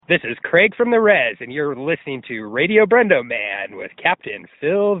This is Craig from the Res, and you're listening to Radio Brendo Man with Captain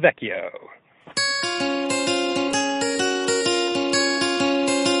Phil Vecchio.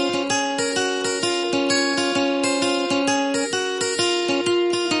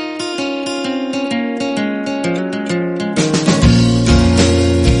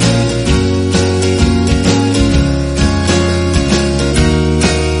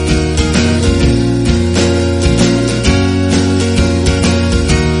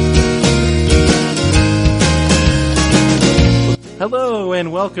 Hello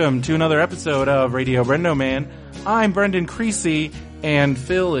and welcome to another episode of Radio Brendo Man. I'm Brendan Creasy, and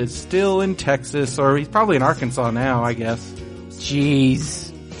Phil is still in Texas, or he's probably in Arkansas now, I guess.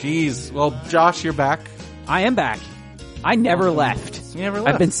 Jeez. Well, Josh, you're back. I am back. I never left. You never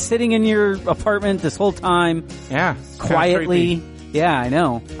left. I've been sitting in your apartment this whole time. Yeah. Quietly. Yeah, I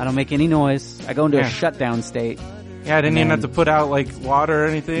know. I don't make any noise. I go into a shutdown state. Yeah, I didn't even have to put out, like, water or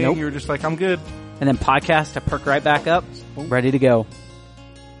anything. Nope. You were just like, I'm good. And then podcast, I perk right back up, ready to go.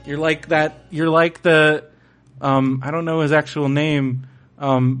 You're like the, I don't know his actual name,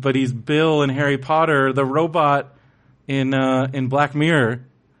 but he's Bill in Harry Potter, the robot in Black Mirror.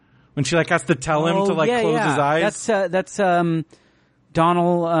 When she, like, has to tell him to, like, close his eyes. That's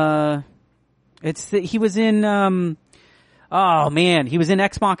Donald, he was in, he was in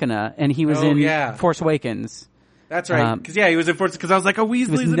Ex Machina, and he was in Force Awakens. That's right. Because he was in Force. Because I was like, oh,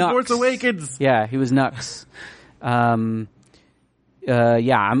 Weasley's in Force Awakens. Yeah, he was Nux. I'm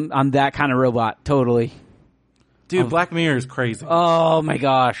that kind of robot, totally. Dude, Black Mirror is crazy. Oh my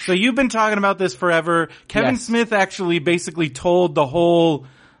gosh! So you've been talking about this forever. Kevin Smith actually basically told the whole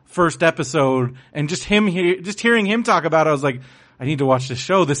first episode, and just hearing him talk about it, I was like, I need to watch this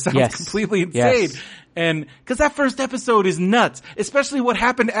show. This sounds completely insane. Yes. And because that first episode is nuts, especially what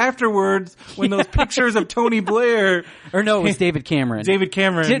happened afterwards when those pictures of Tony Blair. Or no, it was David Cameron.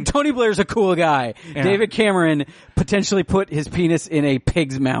 Tony Blair's a cool guy. Yeah. David Cameron potentially put his penis in a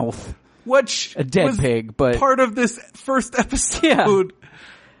pig's mouth. Which a dead pig, but part of this first episode. Yeah.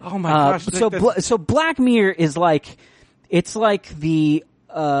 Oh my gosh. So Black Mirror is like, it's like the,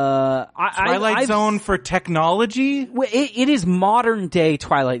 Twilight Zone for technology? It is modern day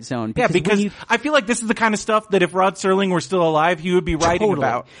Twilight Zone. Because I feel like this is the kind of stuff that if Rod Serling were still alive, he would be writing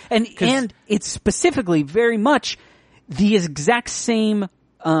about. And it's specifically very much the exact same,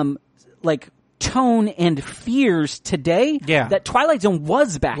 tone and fears today that Twilight Zone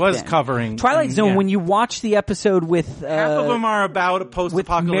was back then. Covering. Twilight Zone, when you watch the episode with... half of them are about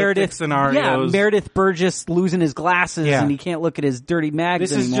post-apocalyptic scenarios. Yeah, Meredith Burgess losing his glasses and he can't look at his dirty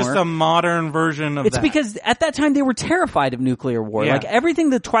mags anymore. This is just a modern version of that. It's because at that time they were terrified of nuclear war. Yeah. Like everything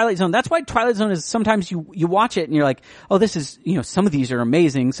the Twilight Zone... That's why Twilight Zone is sometimes you watch it and you're like, oh, this is... some of these are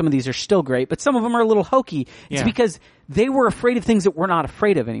amazing. Some of these are still great. But some of them are a little hokey. It's because they were afraid of things that we're not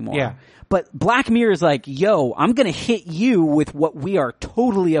afraid of anymore. Yeah. But Black Mirror is like, yo, I'm gonna hit you with what we are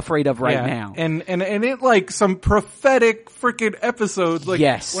totally afraid of right now. And it like some prophetic freaking episodes. Like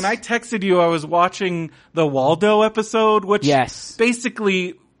when I texted you, I was watching the Waldo episode, which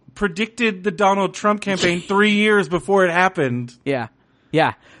basically predicted the Donald Trump campaign 3 years before it happened. Yeah,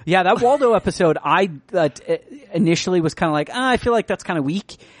 that Waldo episode, I initially was kind of like, I feel like that's kind of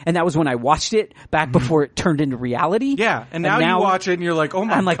weak. And that was when I watched it back before it turned into reality. Yeah, and now you watch it and you're like, oh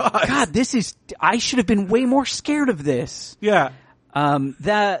my God. I'm like, God, I should have been way more scared of this. Yeah.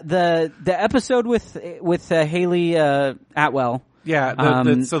 The episode with Haley Atwell.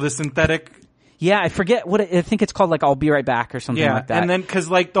 Yeah, so the synthetic... Yeah, I forget I think it's called like I'll Be Right Back or something like that. And then, cause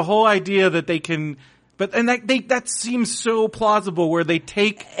like the whole idea that they can... that seems so plausible where they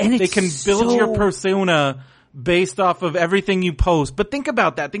can build your persona based off of everything you post. But think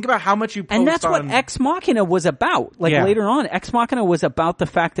about that. Think about how much you post. And that's what Ex Machina was about. Later on, Ex Machina was about the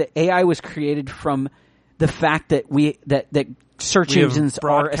fact that AI was created from the fact that that search engines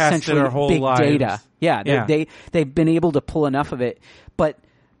are essentially big data. Yeah, they've been able to pull enough of it. But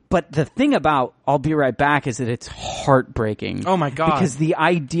the thing about I'll Be Right Back is that it's heartbreaking. Oh my God. Because the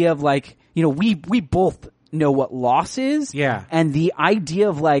idea of like, we both know what loss is. Yeah. And the idea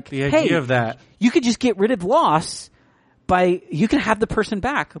of like, hey, of that. You could just get rid of loss you can have the person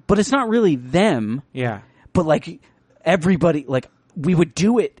back, but it's not really them. Yeah. But like everybody, like we would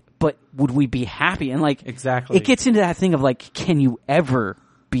do it, but would we be happy? And like, exactly. It gets into that thing of like, can you ever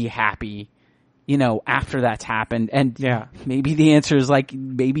be happy? After that's happened. And maybe the answer is like,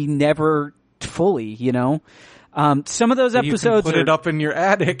 maybe never fully, Some of those episodes you can put it up in your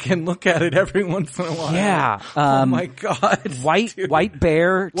attic and look at it every once in a while. Yeah. Oh my God. White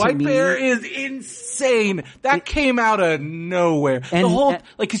Bear. White Bear is insane. That came out of nowhere. And, the whole,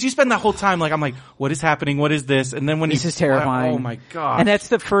 cause you spend that whole time I'm like, what is happening? What is this? And then when this is terrifying. Oh my God. And that's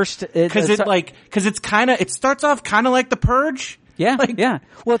the first, cause it starts off kind of like The Purge. Yeah. Yeah.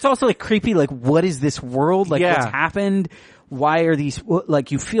 Well, it's also creepy. What is this world? What's happened? Why are these,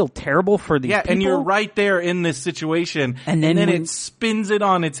 you feel terrible for these people? And you're right there in this situation. And then it spins it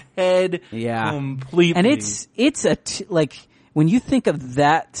on its head completely. And it's when you think of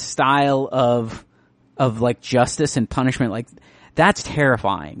that style of justice and punishment, that's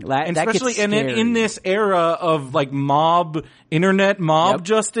terrifying. And especially in this era of internet mob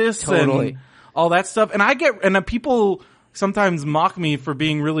justice and all that stuff. And people sometimes mock me for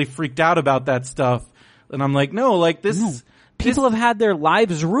being really freaked out about that stuff. And I'm like, no, this... People have had their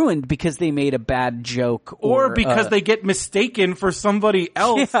lives ruined because they made a bad joke. Or because they get mistaken for somebody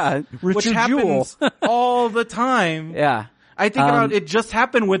else. Yeah, which happens all the time. Yeah. I think it just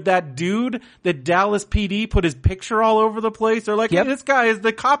happened with that dude that Dallas PD put his picture all over the place. They're like, hey, this guy is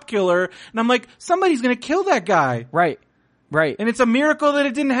the cop killer. And I'm like, somebody's going to kill that guy. Right. And it's a miracle that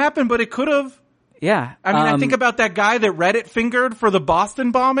it didn't happen, but it could have. Yeah. I mean, I think about that guy that Reddit fingered for the Boston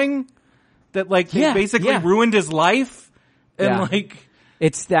bombing. That they basically ruined his life. And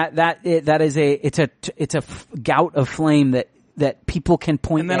it's it's a gout of flame that people can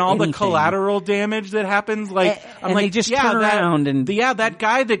point. And then at all anything. The collateral damage that happens, I'm they just turn around and that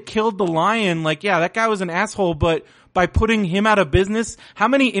guy that killed the lion, that guy was an asshole. But by putting him out of business, how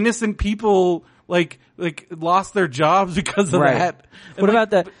many innocent people lost their jobs because of that? What about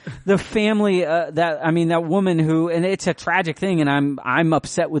the family, that woman who, and it's a tragic thing, and I'm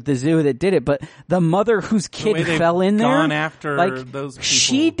upset with the zoo that did it, but the mother whose kid fell in there. Gone after those people.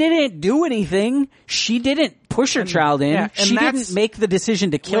 She didn't do anything. She didn't push her child in. She didn't make the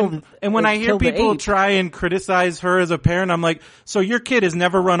decision to kill. And when I hear people try and criticize her as a parent, I'm like, so your kid has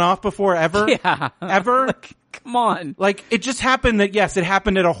never run off before ever? Yeah. Ever? Come on. It just happened that, yes, it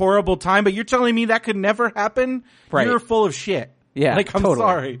happened at a horrible time, but you're telling me that could never happen? Right. You're full of shit. Yeah. I'm totally.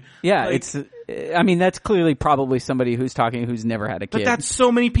 sorry. Yeah, that's clearly probably somebody who's never had a kid. But that's so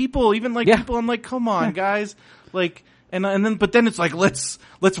many people, even people, I'm like, come on, guys. But then it's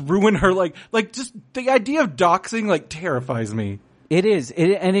let's ruin her. Just the idea of doxing, terrifies me. It is.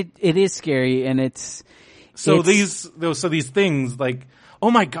 It is scary, and these things,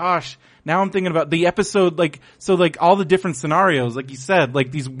 oh my gosh. Now I'm thinking about the episode, all the different scenarios, like you said,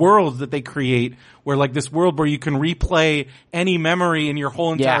 these worlds that they create, where this world where you can replay any memory in your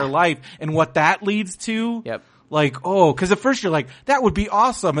whole entire life, and what that leads to. Yep. Cause at first you're like, that would be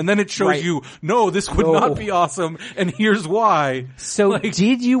awesome, and then it shows you, no, this would not be awesome, and here's why. So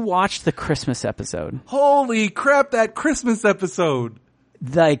did you watch the Christmas episode? Holy crap, that Christmas episode.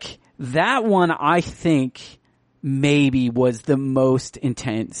 That one, I think, maybe was the most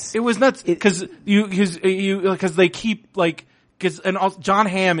intense. It was nuts because they keep John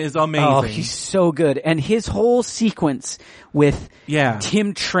Hamm is amazing. Oh, he's so good, and his whole sequence with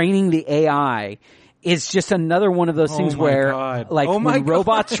him training the AI is just another one of those things where when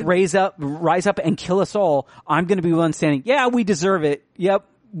robots rise up and kill us all, I'm going to be the one standing. Yeah, we deserve it. Yep.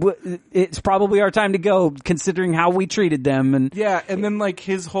 It's probably our time to go, considering how we treated them. And then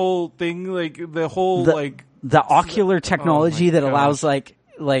his whole thing, the ocular technology that allows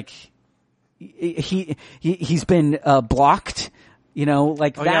he's been blocked,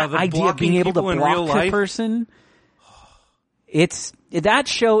 that idea of being able to block a person. That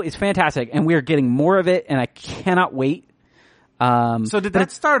show is fantastic, and we're getting more of it, and I cannot wait. So did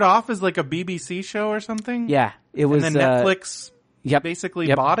that start off as a BBC show or something? Yeah, it was. And then Netflix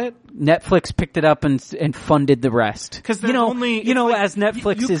basically bought it. Netflix picked it up and funded the rest. Because as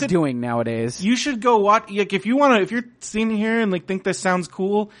Netflix is doing nowadays. You should go watch. If you're sitting here and think this sounds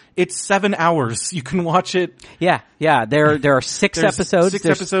cool, it's 7 hours. You can watch it. Yeah. There are 6 episodes. 6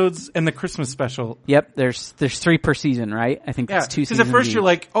 episodes and the Christmas special. Yep. There's 3 per season, right? I think it's 2 seasons. Because at first you're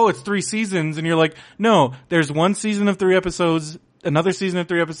like, oh, it's 3 seasons, and you're like, no, there's 1 season of 3 episodes. Another season of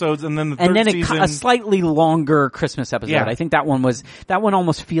 3 episodes, and then the third season. A slightly longer Christmas episode. Yeah. I think that one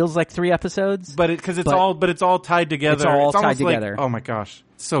almost feels like 3 episodes. But it's all tied together. It's all tied together. Oh my gosh.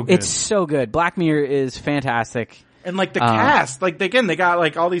 It's so good. It's so good. Black Mirror is fantastic. And the cast, again, they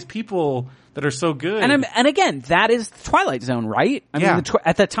got all these people that are so good. And again, that is Twilight Zone, right? I mean,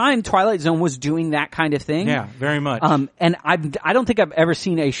 at the time, Twilight Zone was doing that kind of thing. Yeah, very much. And I don't think I've ever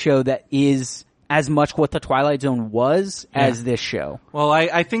seen a show that is as much what the Twilight Zone was as this show. Well,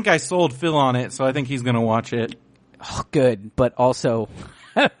 I think I sold Phil on it, so I think he's going to watch it. Oh, good, but also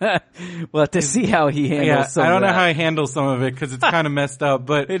We'll have to see how he handles some I don't of know that. how he handles some of it because it's kind of messed up,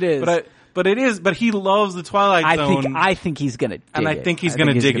 but it is. But he loves the Twilight Zone. I think he's gonna dig and I think he's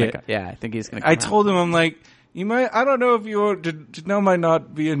gonna dig it. Yeah, I think he's gonna. I told him, I'm like, you might. I don't know if Janelle might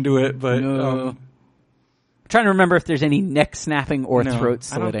not be into it, but I'm trying to remember if there's any neck snapping or throat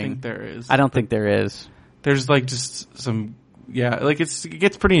slitting. I don't think there is. I don't think there is. There's like just some, like it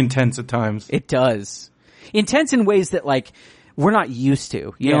gets pretty intense at times. It does. Intense in ways that like we're not used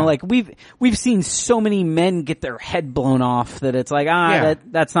to. You know, like we've seen so many men get their head blown off that it's like,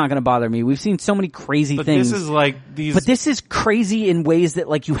 that's not going to bother me. We've seen so many crazy things. This is like these. But this is crazy in ways that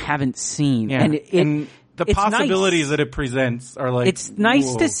like you haven't seen. Yeah. And the possibilities that it presents are like, it's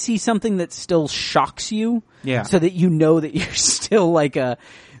nice to see something that still shocks you. Yeah. So that you know that you're still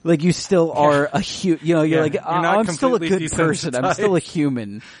you still are a you're like, I'm still a good person. I'm still a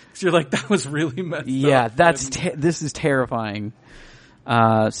human. You're like, that was really messed up. Yeah, this is terrifying.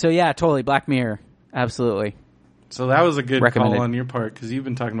 Totally. Black Mirror. Absolutely. So that was a good call on your part because you've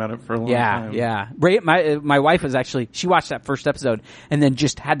been talking about it for a long time. Yeah. My wife was she watched that first episode and then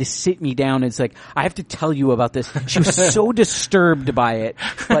just had to sit me down. It's like, I have to tell you about this. She was so disturbed by it,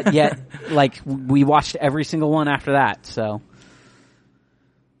 but yet, like, we watched every single one after that. So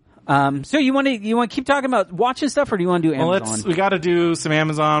you want to keep talking about watching stuff, or do you want to do Amazon? We got to do some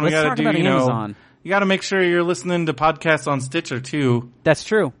Amazon. Let's talk about Amazon. You got to make sure you're listening to podcasts on Stitcher too. That's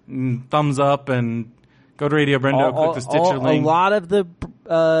true. Thumbs up and go to Radio Brendo. Click the Stitcher link. A lot of the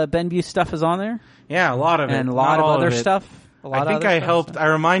Benview stuff is on there. Yeah, a lot of it, and a lot of other stuff. I think I helped. I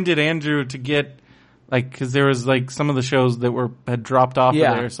reminded Andrew to get because there was like some of the shows that had dropped off of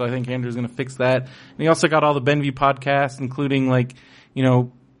there. So I think Andrew's going to fix that. And he also got all the Benview podcasts, including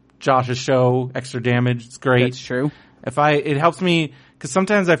Josh's show, Extra Damage. It's great. That's true. It helps me because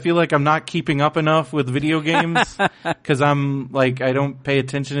sometimes I feel like I'm not keeping up enough with video games because I'm like, I don't pay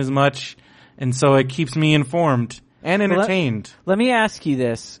attention as much. And so it keeps me informed and entertained. Let me ask you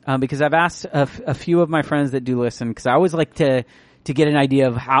this, because I've asked a few of my friends that do listen, because I always like to get an idea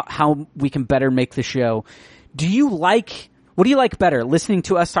of how we can better make the show. What do you like better, listening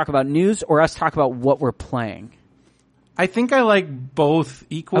to us talk about news or us talk about what we're playing? I think I like both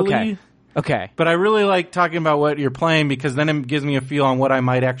equally. Okay. But I really like talking about what you're playing because then it gives me a feel on what I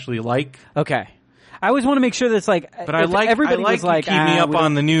might actually like. Okay. I always want to make sure that it's like, but I like keep me up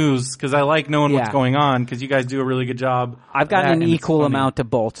on the news because I like knowing what's going on because you guys do a really good job. I've gotten an equal amount of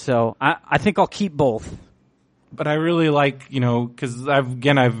both, so I think I'll keep both. But I really like, because I've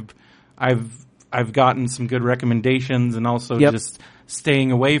gotten some good recommendations and also just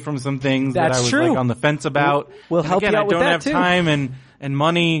staying away from some things that I was like on the fence about. We'll help you out with that too. I don't have time and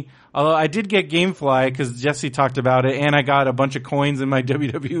money. Although I did get GameFly because Jesse talked about it, and I got a bunch of coins in my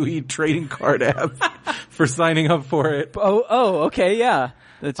WWE trading card app for signing up for it. Oh, okay, yeah.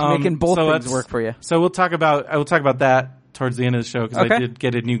 That's making both things work for you. So I will talk about that towards the end of the show because I did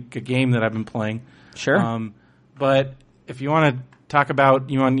get a new game that I've been playing. Sure. But if you want to talk about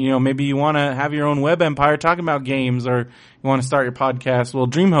maybe you want to have your own web empire talking about games, or you want to start your podcast, well,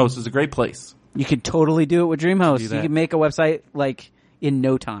 DreamHost is a great place. You could totally do it with DreamHost. You can make a website like in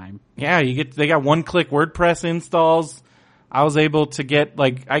no time. Yeah, they got one-click WordPress installs. I was able to get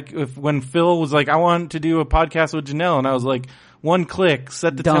when Phil was like, I want to do a podcast with Janelle, and I was like, one click,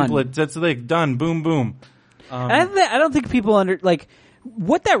 set the template, that's it, done, boom, boom. I don't think people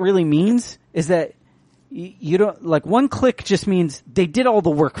what that really means is that you don't one click just means they did all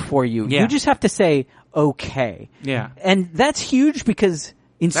the work for you. Yeah. You just have to say okay. Yeah, and that's huge because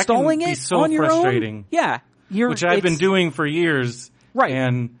installing it on your own, which I've been doing for years. Right.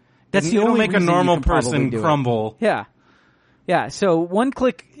 And that's the only make a normal person crumble. Yeah. Yeah. So one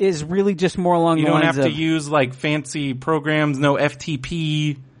click is really just more along the lines of... You don't have to use fancy programs, no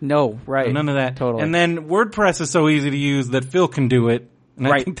FTP. No, right. None of that. Totally. And then WordPress is so easy to use that Phil can do it. And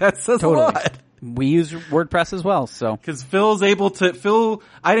I think that says a lot. We use WordPress as well, so. Cause Phil's able to,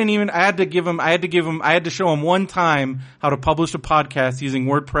 I had to show him one time how to publish a podcast using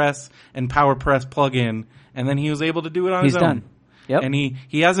WordPress and PowerPress plugin. And then he was able to do it on his own. He's done. Yep. And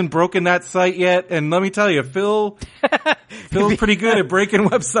he hasn't broken that site yet. And let me tell you, Phil's pretty good at breaking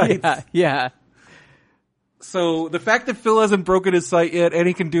websites. Yeah. So the fact that Phil hasn't broken his site yet and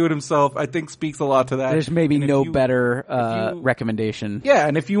he can do it himself, I think speaks a lot to that. There's maybe no better recommendation. Yeah,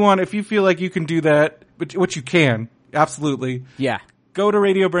 and if you feel like you can do that, which you can, absolutely. Yeah. Go to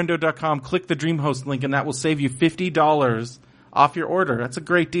radiobrendo.com, click the DreamHost link, and that will save you $50 off your order. That's a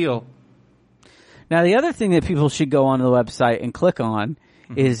great deal. Now, the other thing that people should go onto the website and click on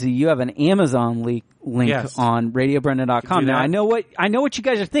is you have an Amazon link on radiobrendo.com. Now, I know what you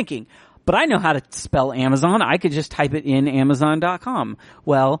guys are thinking. But I know how to spell Amazon. I could just type it in Amazon.com.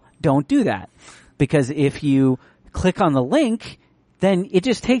 Well, don't do that. Because if you click on the link, then it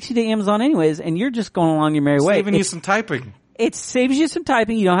just takes you to Amazon anyways, and you're just going along your merry way. Saving you some typing. It saves you some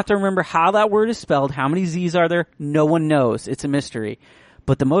typing. You don't have to remember how that word is spelled. How many Z's are there? No one knows. It's a mystery.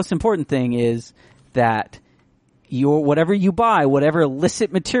 But the most important thing is that whatever you buy, whatever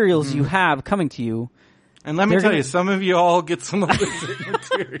illicit materials you have coming to you, and let me tell you, some of you all get some illicit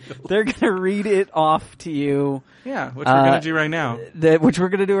material. They're going to read it off to you. Yeah, which we're going to do right now. Which we're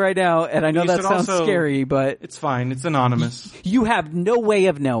going to do right now, and I know that sounds scary, but... It's fine. It's anonymous. You have no way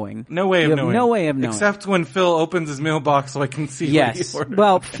of knowing. No way of knowing. No way of knowing. Except when Phil opens his mailbox so I can see what he ordered.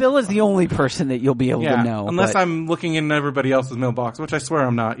 Well, Phil is the only person that you'll be able to know. Unless I'm looking in everybody else's mailbox, which I swear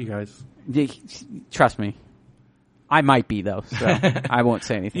I'm not, you guys. Trust me. I might be, though, so I won't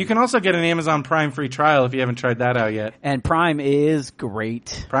say anything. You can also get an Amazon Prime free trial if you haven't tried that out yet. And Prime is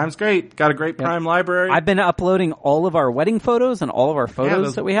great. Prime's great. Got a great Prime library. I've been uploading all of our wedding photos and all of our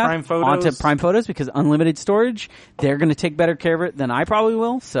photos that we have onto Prime Photos because unlimited storage. They're going to take better care of it than I probably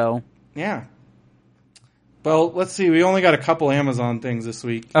will, so... Yeah. Well, let's see. We only got a couple Amazon things this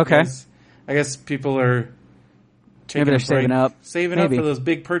week. Okay. I guess people are... Maybe they're saving up. Saving up for those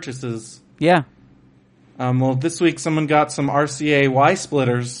big purchases. Yeah. Well, this week someone got some RCA Y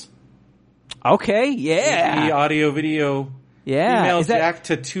splitters. Okay, yeah. The audio, video, female jack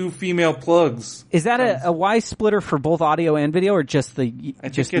to 2 female plugs. Is that a Y splitter for both audio and video, or just the? I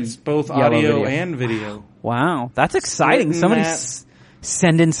think it's both audio and video. Wow, that's exciting! Somebody's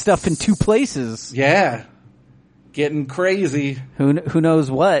sending stuff in 2 places. Yeah, getting crazy. Who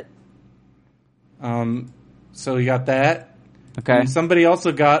knows what? So you got that. Okay. And somebody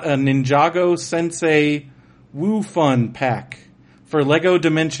also got a Ninjago Sensei Woo Fun pack for Lego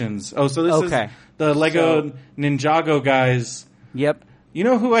Dimensions. Oh, so this is the Lego Ninjago guys. Yep. You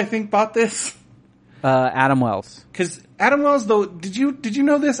know who I think bought this? Adam Wells. Because Adam Wells, though, did you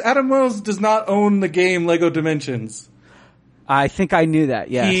know this? Adam Wells does not own the game Lego Dimensions. I think I knew that.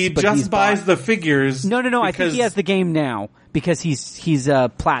 Yes, he just buys the figures. No. I think he has the game now because he's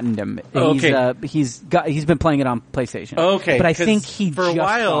platinumed. Okay. He's been playing it on PlayStation. Okay, but I think he for a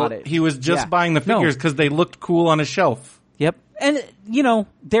while bought it. He was just buying the figures because they looked cool on a shelf. Yep, and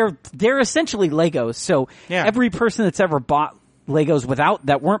they're essentially Legos. So every person that's ever bought Legos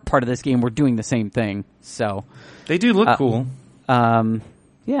that weren't part of this game were doing the same thing. So they do look cool.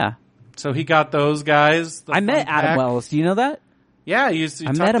 Yeah. So he got those guys. I met Adam Wells. Do you know that? Yeah,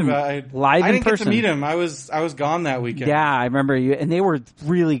 I met him live in person. I didn't get to meet him. I was gone that weekend. Yeah, I remember you. And they were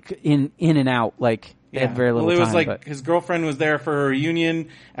really in and out. Like they had very little time. Well, it was his girlfriend was there for her reunion.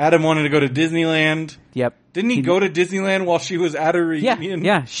 Adam wanted to go to Disneyland. Yep. Didn't he go to Disneyland while she was at her reunion?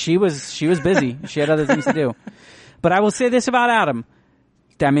 Yeah. She was busy. She had other things to do. But I will say this about Adam: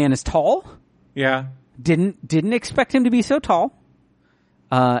 that man is tall. Yeah. Didn't expect him to be so tall.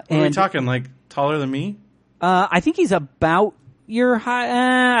 What are we talking? Like taller than me? I think he's about your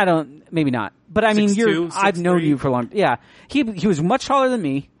height. Maybe not. But I mean, 6'2", I've known you for a long. Yeah, he was much taller than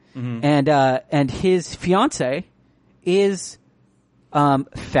me, and his fiance is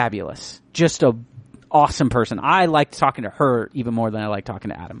fabulous. Just a awesome person. I liked talking to her even more than I like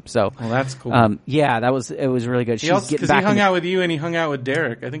talking to Adam. So, well, that's cool. Yeah, it was really good. Because he hung out with you and he hung out with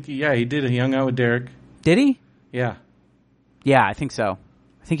Derek. I think he did. He hung out with Derek. Did he? Yeah. Yeah, I think so.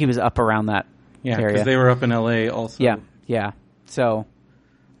 I think he was up around that area. Yeah, because they were up in LA also. Yeah. So,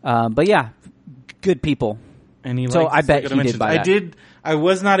 but yeah, good people. And he so I bet he did buy that. I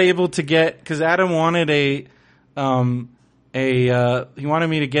was not able to get, because Adam wanted he wanted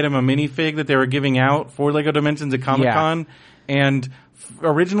me to get him a minifig that they were giving out for Lego Dimensions at Comic-Con. Yeah. And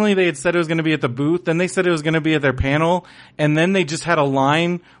originally they had said it was going to be at the booth. Then they said it was going to be at their panel. And then they just had a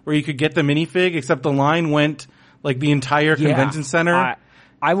line where you could get the minifig, except the line went like the entire convention center.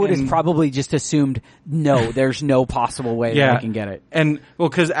 I would have probably just assumed, no, there's no possible way that I can get it. And, well,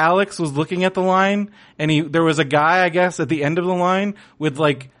 because Alex was looking at the line, and there was a guy, I guess, at the end of the line with,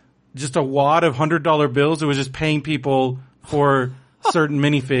 like, just a wad of $100 bills who was just paying people for certain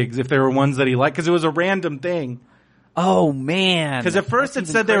minifigs if they were ones that he liked, because it was a random thing. Oh, man. Because at first it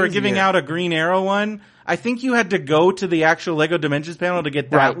said they were giving out a Green Arrow one. I think you had to go to the actual Lego Dimensions panel to get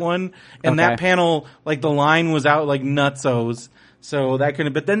that one. And that panel, like, the line was out like nutsos. So that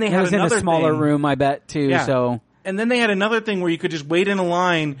couldn't, but then they had another in a smaller room, I bet, too. Yeah. So, and then they had another thing where you could just wait in a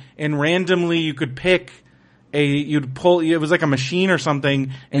line and randomly you could pick you'd pull, it was like a machine or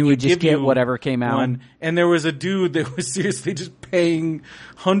something. And you just get whatever came out. One. And there was a dude that was seriously just paying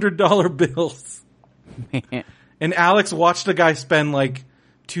 $100 bills. Man. And Alex watched a guy spend like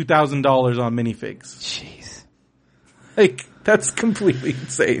 $2,000 on minifigs. Jeez. Like, that's completely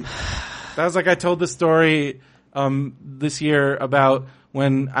insane. That was like I told the story this year about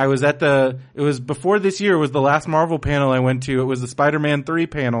when I was at it was before this year was the last Marvel panel I went to. It was the Spider-Man 3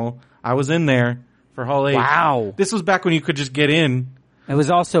 panel. I was in there for Hall H. Wow. This was back when you could just get in. It was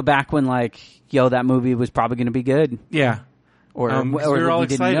also back when that movie was probably going to be good. Yeah. Or we were all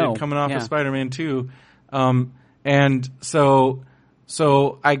excited coming off of Spider-Man 2. And so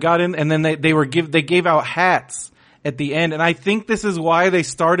I got in, and then they gave out hats at the end, and I think this is why they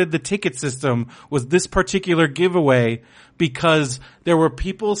started the ticket system, was this particular giveaway, because there were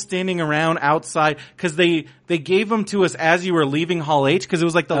people standing around outside, because they gave them to us as you were leaving Hall H, because it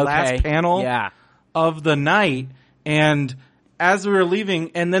was like the last panel of the night, and as we were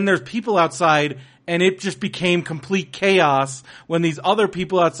leaving, and then there's people outside, and it just became complete chaos when these other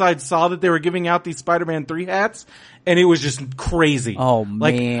people outside saw that they were giving out these Spider-Man 3 hats, and it was just crazy. Oh,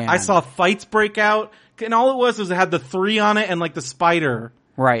 man. I saw fights break out, and all it was it had the 3 on it and like the spider.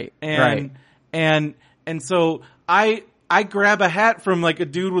 Right. And so I grab a hat from like a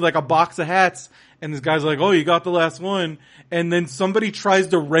dude with like a box of hats, and this guy's like, "Oh, you got the last one." And then somebody tries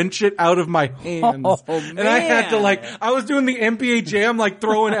to wrench it out of my hands. Oh, and I had to I was doing the NBA Jam,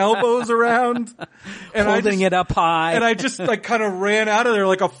 throwing elbows around. And holding it up high. And I just kind of ran out of there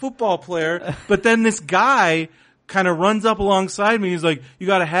like a football player. But then this guy kind of runs up alongside me. He's like, "You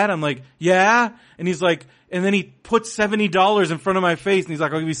got a hat?" I'm like, "Yeah." And he's like, and then he puts $70 in front of my face, and he's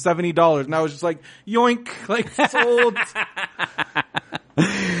like, "I'll give you $70. And I was just like, yoink, sold.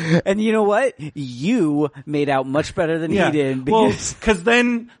 And you know what? You made out much better than he did. Because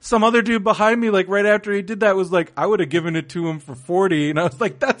then some other dude behind me, right after he did that, was like, "I would have given it to him for $40. And I was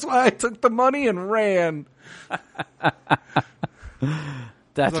like, "That's why I took the money and ran."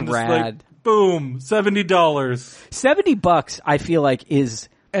 That's rad. Boom, $70. $70, I feel like is.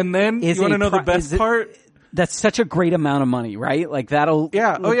 And then you want to know the best part? That's such a great amount of money, right? That'll.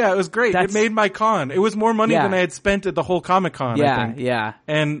 Yeah. Oh yeah, it was great. It made my con. It was more money than I had spent at the whole Comic-Con. Yeah. I think. Yeah.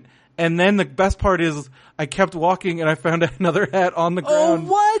 And then the best part is I kept walking and I found another hat on the ground.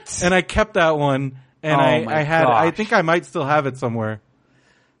 Oh, what? And I kept that one. And I think I might still have it somewhere.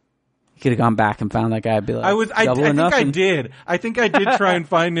 You could have gone back and found that guy. I'd be like, I think I did try and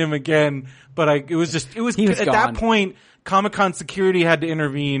find him again, but it was at gone. That point, Comic-Con security had to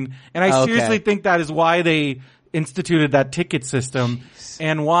intervene, and I seriously think that is why they instituted that ticket system. Jeez.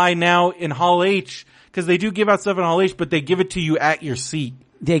 And why now in Hall H, because they do give out stuff in Hall H, but they give it to you at your seat.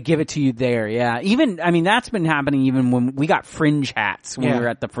 They give it to you there, yeah. That's been happening even when we got Fringe hats when we were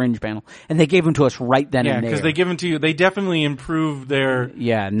at the Fringe panel, and they gave them to us right then and there. Yeah, because they give them to you. They definitely improved their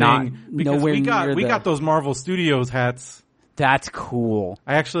nowhere near we got those Marvel Studios hats. That's cool.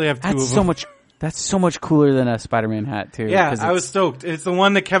 I actually have 2 of them. That's so much cooler than a Spider-Man hat too. Yeah, I was stoked. It's the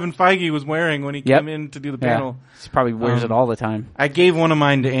one that Kevin Feige was wearing when he came in to do the panel. He probably wears it all the time. I gave one of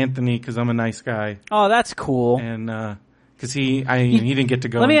mine to Anthony because I'm a nice guy. Oh, that's cool. And because he didn't get to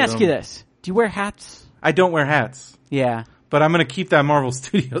go. Let me ask you this: do you wear hats? I don't wear hats. Yeah, but I'm gonna keep that Marvel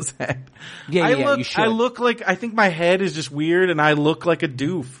Studios hat. Yeah, you should. I look like, I think my head is just weird, and I look like a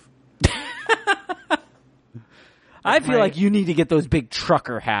doof. I feel like you need to get those big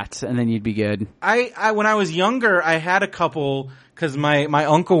trucker hats, and then you'd be good. I when I was younger, I had a couple because my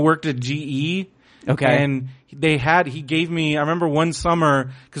uncle worked at GE. Okay. And he gave me, I remember one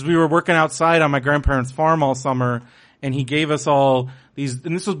summer, because we were working outside on my grandparents' farm all summer, and he gave us all these,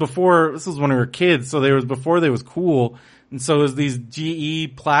 and this was when we were kids, so before they was cool. And so it was these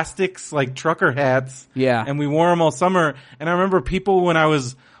GE plastics, trucker hats. Yeah. And we wore them all summer. And I remember people, when I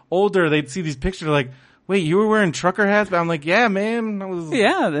was older, they'd see these pictures like, "Wait, you were wearing trucker hats?" But I'm like, "Yeah, man." It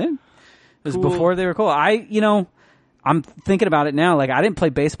was before they were cool. I'm thinking about it now. I didn't play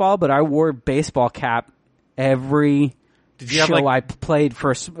baseball, but I wore baseball cap every show I played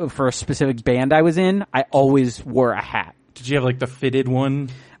for a specific band I was in. I always wore a hat. Did you have the fitted one?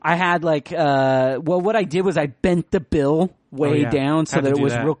 I had what I did was I bent the bill way down so that it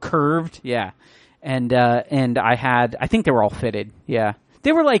was real curved. Yeah. And I think they were all fitted. Yeah.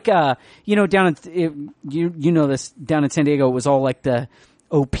 They were down in, this, down in San Diego, it was all the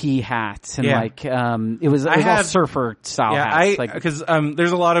OP hats and it was all surfer style hats. Because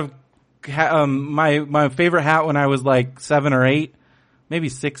there's a lot of my favorite hat when I was 7 or 8, maybe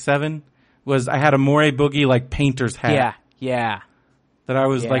 6, 7, was I had a Moray Boogie painter's hat. Yeah. That I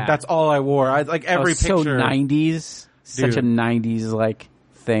was that's all I wore. I every picture. So 90s, such a 90s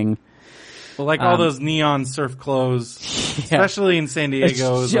thing. Well, all those neon surf clothes, especially in San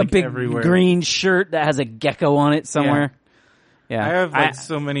Diego, it's a big everywhere. Green shirt that has a gecko on it somewhere. Yeah. I have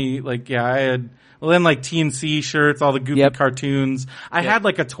so many, I had, TNC shirts, all the goofy cartoons. I had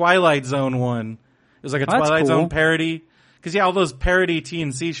a Twilight Zone one. It was a Twilight Zone parody. Because all those parody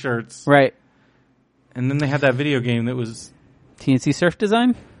TNC shirts. Right. And then they had that video game that was TNC Surf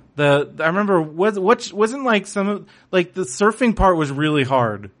Design. I remember wasn't like the surfing part was really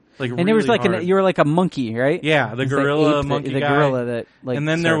hard. Like, and there was like you were like a monkey, right? Yeah, the gorilla monkey guy. The gorilla that and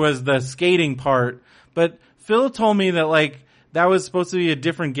then there was the skating part. But Phil told me that like that was supposed to be a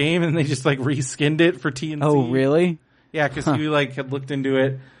different game, and they just like reskinned it for TNC. Oh, really? Yeah, because you like had looked into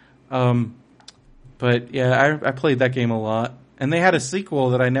it. But yeah, I played that game a lot, and they had a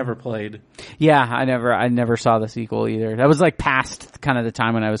sequel that I never played. Yeah, I never saw the sequel either. That was like past kind of the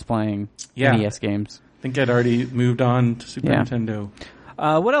time when I was playing NES games. I think I'd already moved on to Super Nintendo.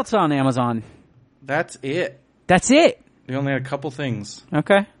 What else on Amazon? That's it. That's it. We only had a couple things.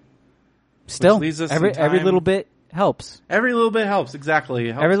 Okay. Still, every little bit helps. Every little bit helps,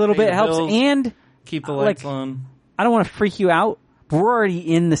 exactly. Every little bit helps, and keep the lights on. I don't want to freak you out, but we're already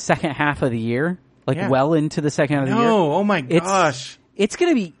in the second half of the year, well into the second half of the year. No, oh my gosh. It's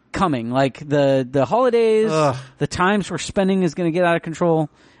going to be coming. Like the holidays, the times we're spending is going to get out of control.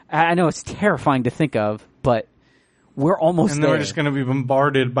 I know it's terrifying to think of, but we're almost there. And then we're just going to be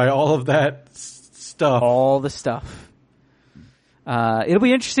bombarded by all of that stuff. All the stuff. It'll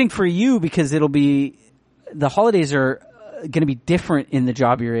be interesting for you because the holidays are going to be different in the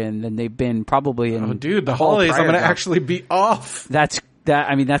job you're in than they've been probably in. Oh, dude, the holidays I'm going to actually be off. That's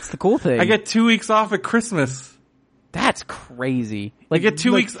the cool thing. I get 2 weeks off at Christmas. That's crazy. Like, I get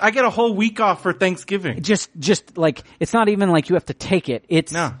 2 weeks. I get a whole week off for Thanksgiving. Just like, it's not even like you have to take it.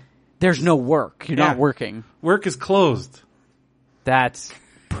 There's no work. You're not working. Work is closed. That's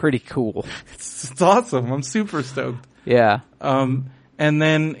pretty cool. It's awesome. I'm super stoked. Yeah. And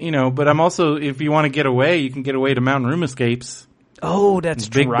then, but I'm also, if you want to get away, you can get away to Mountain Room Escapes. Oh, that's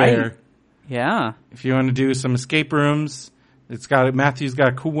Big right. Bear. Yeah. If you want to do some escape rooms, Matthew's got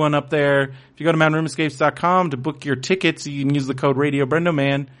a cool one up there. If you go to mountainroomescapes.com to book your tickets, you can use the code Radio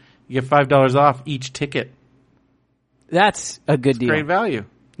Brendoman. You get $5 off each ticket. That's a good deal. Great value.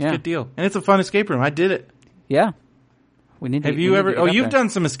 It's a good deal. And it's a fun escape room. I did it. Yeah. Have you ever? You've done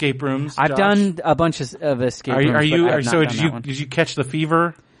some escape rooms. I've done a bunch of escape rooms. Did you catch the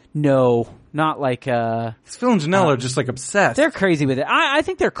fever? No, not like. Phil and Janelle are just like obsessed. They're crazy with it. I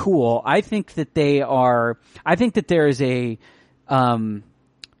think they're cool. I think that they are. I think that there is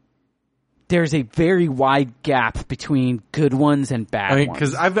there's a very wide gap between good ones and bad ones.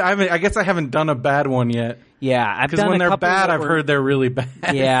 Because I guess I haven't done a bad one yet. Yeah, because when they're bad, I've heard they're really bad.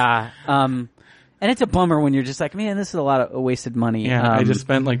 Yeah. And it's a bummer when you're just like, man, this is a lot of wasted money. Yeah, I just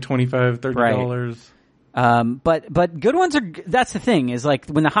spent like $25, $30. Right. But good ones are, that's the thing, is like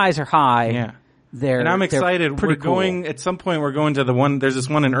when the highs are high, and I'm excited. We're going, at some point we're going to there's this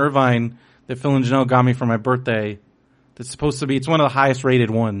one in Irvine that Phil and Janelle got me for my birthday. That's supposed to be, it's one of the highest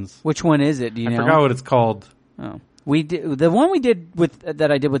rated ones. Which one is it? Do you know? I forgot what it's called. Oh. The one we did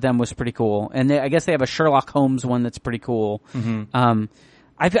that I did with them was pretty cool. And I guess they have a Sherlock Holmes one that's pretty cool. Mm-hmm.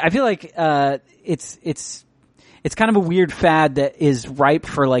 I feel like it's kind of a weird fad that is ripe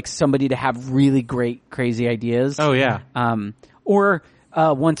for like somebody to have really great crazy ideas. Oh yeah. Or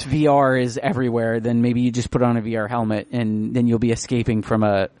once VR is everywhere, then maybe you just put on a VR helmet and then you'll be escaping from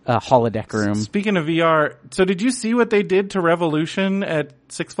a holodeck room. Speaking of VR, so did you see what they did to Revolution at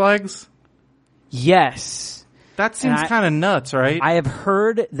Six Flags? Yes. That seems kind of nuts, right? I have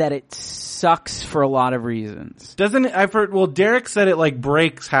heard that it sucks for a lot of reasons. Doesn't it? I've heard. Well, Derek said it like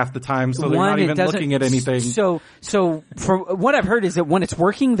breaks half the time, so they're not even looking at anything. So from what I've heard is that when it's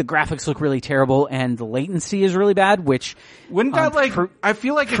working, the graphics look really terrible and the latency is really bad. Which wouldn't that I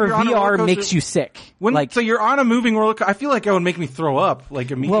feel like if for you're on VR a roller coaster, makes you sick. So you're on a moving roller coaster. I feel like that would make me throw up like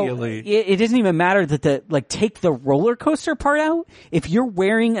immediately. Well, it doesn't even matter that take the roller coaster part out. If you're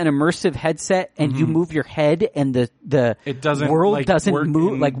wearing an immersive headset and you move your head and the world doesn't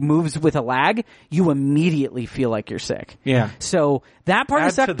move moves with a lag, you immediately feel like you're sick. Yeah. So that part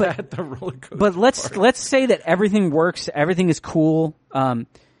is suck, but let's say that everything works, everything is cool.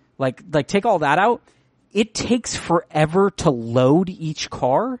 Like take all that out. It takes forever to load each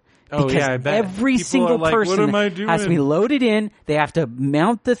car. Because I bet. Every single person has to be loaded in. They have to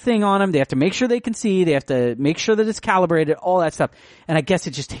mount the thing on them. They have to make sure they can see. They have to make sure that it's calibrated, all that stuff. And I guess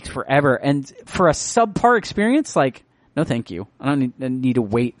it just takes forever. And for a subpar experience, like, no thank you. I don't need to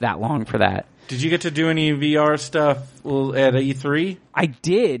wait that long for that. Did you get to do any VR stuff at E3? I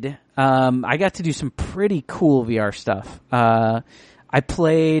did. I got to do some pretty cool VR stuff. I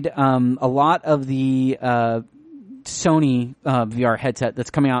played a lot of the Sony VR headset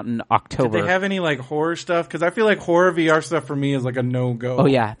that's coming out in October. Did they have any like horror stuff? Because I feel like horror VR stuff for me is like a no-go. Oh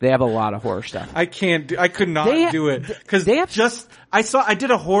yeah, they have a lot of horror stuff. I could not do it. Because I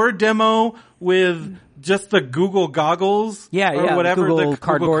did a horror demo with just the Google goggles, or whatever, Google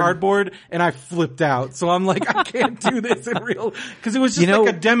Cardboard, and I flipped out. So I'm like, I can't do this in real, because it was just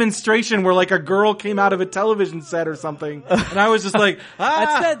like a demonstration where like a girl came out of a television set or something, and I was just like,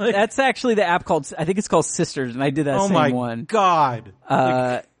 that's actually the app called, I think it's called Sisters, and I did that same one. Oh my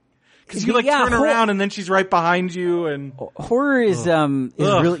god! Because you turn around and then she's right behind you, and horror is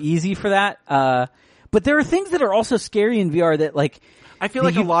real easy for that. But there are things that are also scary in VR that like. I feel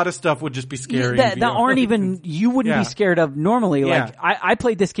like a lot of stuff would just be scary. That aren't even, you wouldn't be scared of normally. Yeah. Like, I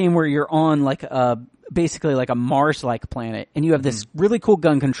played this game where you're on like basically like a Mars-like planet, and you have this really cool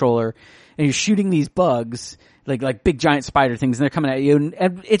gun controller, and you're shooting these bugs, like big giant spider things, and they're coming at you.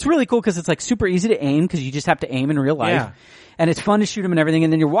 And it's really cool because it's like super easy to aim because you just have to aim in real life. Yeah. And it's fun to shoot them and everything.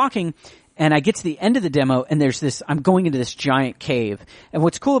 And then you're walking, and I get to the end of the demo, and there's this, I'm going into this giant cave. And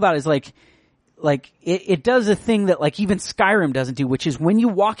what's cool about it is like it does a thing that like even Skyrim doesn't do, which is when you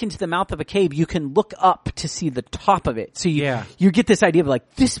walk into the mouth of a cave, you can look up to see the top of it. So you get this idea of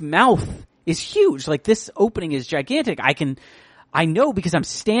like, this mouth is huge. Like this opening is gigantic. I know because I'm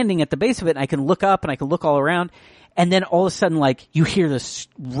standing at the base of it, and I can look up and I can look all around. And then all of a sudden, like you hear this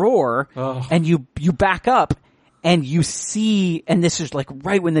roar and you back up. And you see, and this is like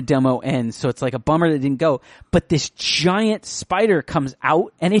right when the demo ends, so it's like a bummer that it didn't go, but this giant spider comes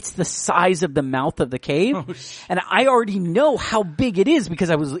out, and it's the size of the mouth of the cave. And I already know how big it is because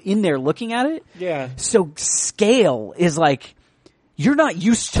I was in there looking at it. Yeah. So scale is like, you're not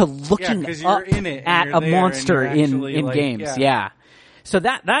used to looking up at a monster in like, games. Yeah. So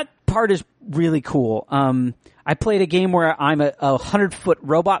that part is really cool. I played a game where I'm a 100-foot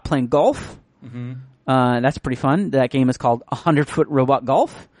robot playing golf. Mm-hmm. That's pretty fun. That game is called 100-Foot Robot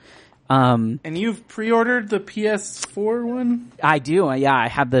Golf. And you've pre-ordered the PS4 one? I do. Yeah, I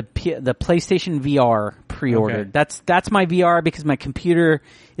have the PlayStation VR pre-ordered. Okay. That's my VR because my computer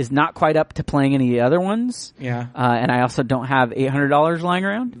is not quite up to playing any of the other ones. Yeah. And I also don't have $800 lying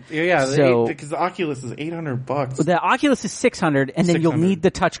around. Yeah, so, because the Oculus is $800. The Oculus is $600, and then you'll need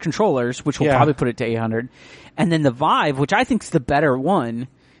the touch controllers, which will probably put it to $800. And then the Vive, which I think is the better one,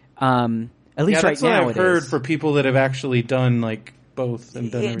 at least right now, I've heard for people that have actually done like both and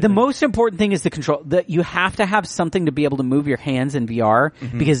done everything. The most important thing is the control. That you have to have something to be able to move your hands in VR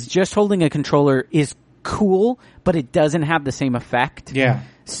because just holding a controller is cool, but it doesn't have the same effect. Yeah.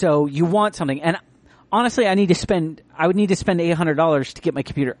 So you want something, and honestly, I would need to spend $800 to get my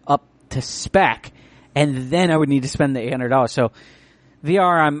computer up to spec, and then I would need to spend the $800. So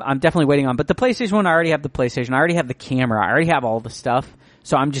VR, I'm definitely waiting on. But the PlayStation one, I already have the PlayStation. I already have the camera. I already have all the stuff.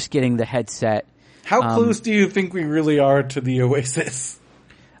 So I'm just getting the headset. How close do you think we really are to the Oasis?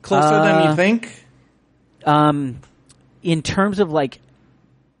 Closer than you think? In terms of like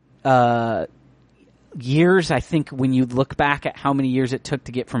years, I think when you look back at how many years it took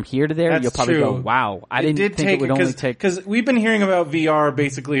to get from here to there, you'll probably go, wow, I didn't think it would only take... Because we've been hearing about VR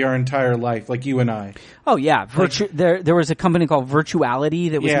basically our entire life, like you and I. Oh, yeah. There was a company called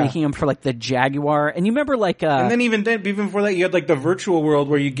Virtuality that was making them for like the Jaguar. And you remember like... and then even before that, you had like the virtual world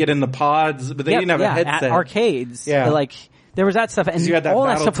where you get in the pods, but they didn't have a headset. At arcades. Yeah. Like, there was that stuff. And you had that all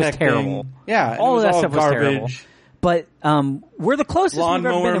that stuff was terrible. Thing. Yeah. All of that stuff was terrible. But we're the closest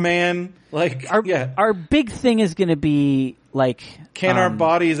Lawnmower Man. Like, our big thing is going to be like, can our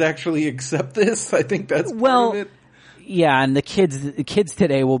bodies actually accept this? I think that's part of it. Yeah, and the kids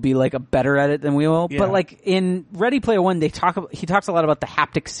today will be like better at it than we will. Yeah. But like in Ready Player One, he talks a lot about the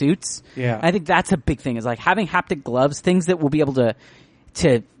haptic suits. Yeah, I think that's a big thing. Is like having haptic gloves, things that will be able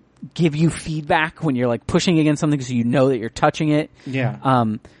to give you feedback when you're like pushing against something, so you know that you're touching it.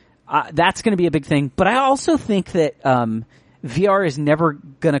 Yeah. That's going to be a big thing. But I also think that VR is never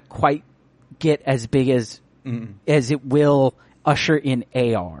going to quite get as big as it will usher in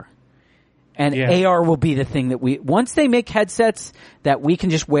AR. And AR will be the thing that once they make headsets that we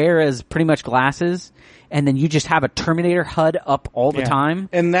can just wear as pretty much glasses, and then you just have a Terminator HUD up all the time.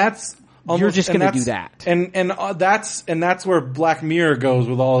 And that's... You're just going to do that. And that's where Black Mirror goes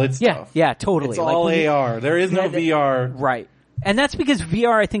with all its stuff. Yeah, totally. It's all AR. There is no VR. Right. And that's because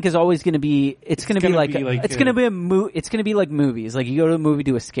VR, I think, is always going to be. It's going to be like movies. Like you go to a movie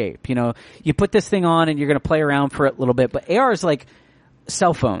to escape. You know, you put this thing on and you're going to play around for a little bit. But AR is like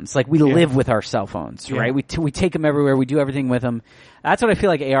cell phones. Like we live with our cell phones, right? We take them everywhere. We do everything with them. That's what I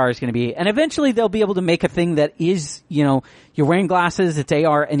feel like AR is going to be. And eventually they'll be able to make a thing that is, you know, you're wearing glasses, it's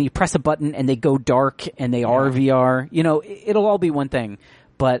AR, and you press a button and they go dark and they are VR. You know, it'll all be one thing.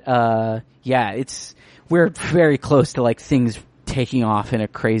 But we're very close to like things taking off in a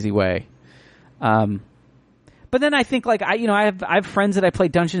crazy way. But But then I think like I have friends that I play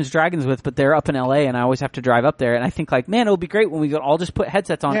Dungeons and Dragons with, but they're up in LA and I always have to drive up there. And I think like, man, it'll be great when we go all just put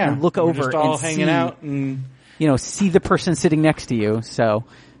headsets on and look over just all and hanging out and see the person sitting next to you. So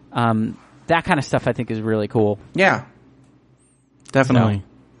that kind of stuff I think is really cool. Yeah, definitely. So.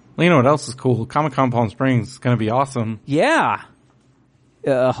 Well, you know what else is cool? Comic-Con Palm Springs is going to be awesome. Yeah.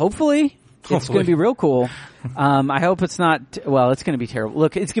 Hopefully. It's going to be real cool. I hope it's not. Well, it's going to be terrible.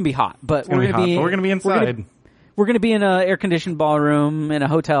 Look, it's going to be hot, but we're going to be inside. We're going to be in an air-conditioned ballroom in a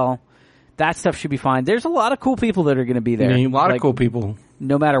hotel. That stuff should be fine. There's a lot of cool people that are going to be there. A lot of cool people,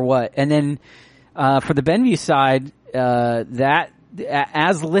 no matter what. And then for the Benview side, that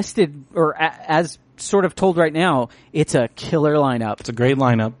as listed or as sort of told right now, it's a killer lineup. It's a great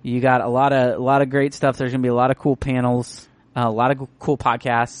lineup. You got a lot of great stuff. There's going to be a lot of cool panels, a lot of cool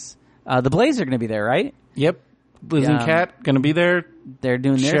podcasts. The Blaze are going to be there, right? Yep. Liz and Kat going to be there. They're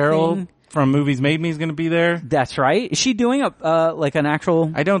doing their Cheryl thing. From Movies Made Me is going to be there. That's right. Is she doing like an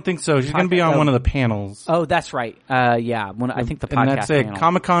actual? I don't think so. She's going to be on one of the panels. Oh, that's right. Yeah. I think the podcast. And that's it.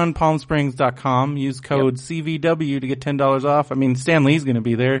 ComicConPalmSprings.com. Use code CVW to get $10 off. I mean, Stan Lee's going to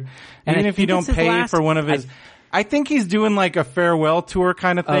be there. And even if you don't pay for one of his, I think he's doing like a farewell tour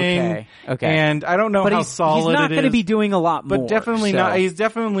kind of thing. Okay. And I don't know how solid it is. He's not going to be doing a lot more. But definitely not. He's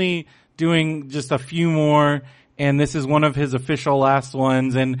definitely doing just a few more. And this is one of his official last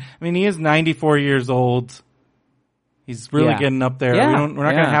ones. And I mean, he is 94 years old. He's really getting up there. Yeah. We're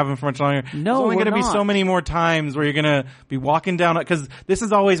not going to have him for much longer. No, There's only going to be so many more times where you're going to be walking down, because this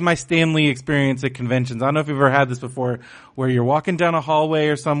is always my Stan Lee experience at conventions. I don't know if you've ever had this before, where you're walking down a hallway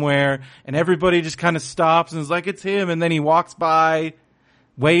or somewhere and everybody just kind of stops and is like, it's him. And then he walks by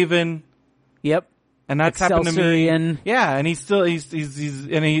waving. Yep. And that's happened to me. Yeah. And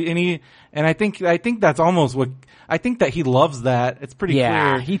and I think that's almost what, I think that he loves that. It's pretty clear.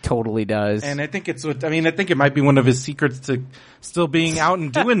 Yeah, he totally does. And I think I think it might be one of his secrets to still being out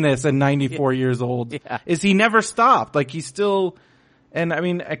and doing this at 94 years old. Yeah. Is he never stopped. Like he's still, and I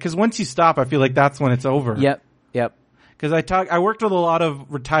mean, cause once you stop, I feel like that's when it's over. Yep. Cause I worked with a lot of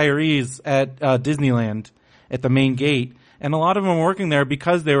retirees at Disneyland at the main gate, and a lot of them were working there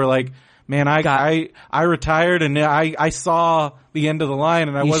because they were like, man, I retired and I saw the end of the line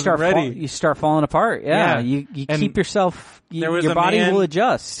and I wasn't ready. You start falling apart. Yeah. You keep yourself, your body will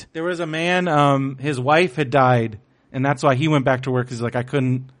adjust. There was a man, his wife had died, and that's why he went back to work. He's like, I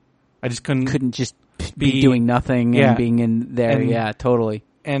just couldn't just be doing nothing and being in there. Yeah, totally.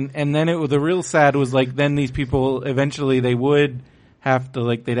 And then the real sad was like, then these people eventually they would have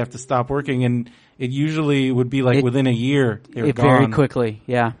to they'd have to stop working, and it usually would be within a year they were gone. Very quickly.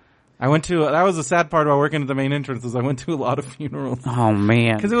 Yeah. I went to, that was the sad part about working at the main entrance, is I went to a lot of funerals. Oh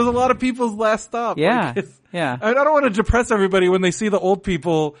man. Cause it was a lot of people's last stop. Yeah. Yeah. I don't want to depress everybody when they see the old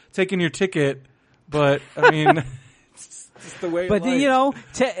people taking your ticket, but I mean, it's just the way But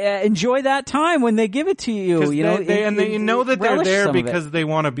to enjoy that time when they give it to you, you know that they're there because they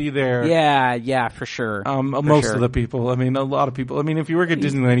want to be there. Yeah, for sure. Most of the people. I mean, a lot of people. I mean, if you work at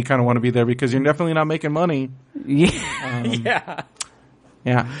Disneyland, you kind of want to be there because you're definitely not making money. Yeah.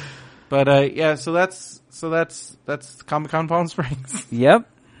 Yeah. But so that's Comic-Con Palm Springs. Yep.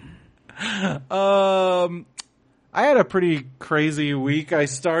 I had a pretty crazy week. I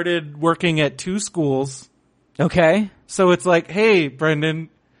started working at 2 schools. Okay. So it's like, hey, Brendan,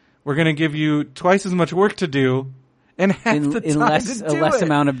 we're going to give you twice as much work to do and half the time a less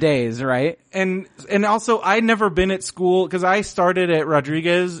amount of days, right? And also, I'd never been at school because I started at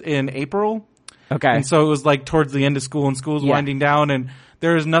Rodriguez in April. Okay. And so it was towards the end of school and school's winding down, and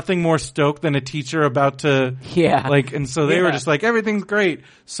there is nothing more stoked than a teacher about to, and so they were just like, everything's great.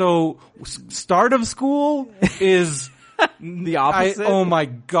 So start of school is the opposite. Oh my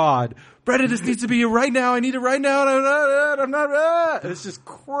God. Brendan, this needs to be right now. I need it right now. I'm not. It's just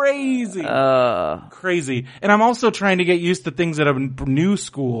crazy. Crazy. And I'm also trying to get used to things at a new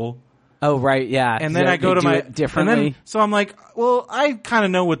school. Oh, right. Yeah. And then I go to my differently. So I'm like, well, I kind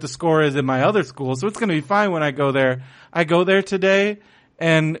of know what the score is in my other school, so it's going to be fine when I go there. I go there today,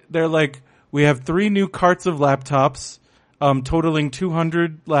 and they're like, we have 3 new carts of laptops, totaling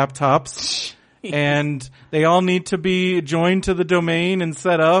 200 laptops, and they all need to be joined to the domain and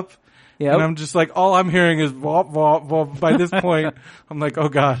set up. Yep. And I'm just like, all I'm hearing is wop, wop, wop. By this point, I'm like, oh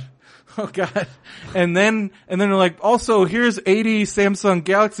God. And then they're like, also, here's 80 Samsung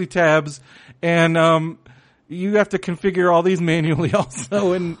Galaxy tabs, and you have to configure all these manually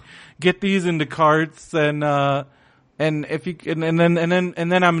also and get these into carts, and if you and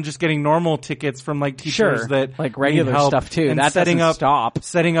then I'm just getting normal tickets from teachers that regular help, stuff too. And that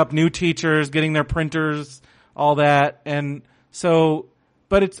setting up new teachers, getting their printers, all that. And so,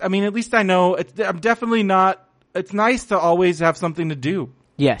 but at least I know I'm definitely not it's nice to always have something to do.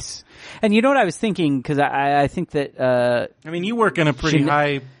 Yes. And you know what I was thinking? Because I think that... I mean, you work in a pretty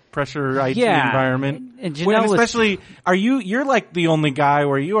high pressure IT environment. And especially, you're like the only guy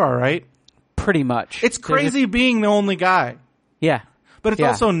where you are, right? Pretty much. It's crazy being the only guy. Yeah. But it's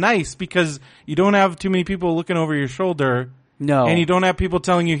also nice because you don't have too many people looking over your shoulder. No. And you don't have people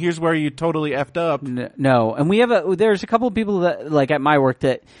telling you, here's where you totally effed up. No. And we have there's a couple of people that, like, at my work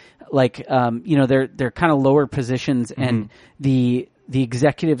that, like, they're kind of lower positions, and the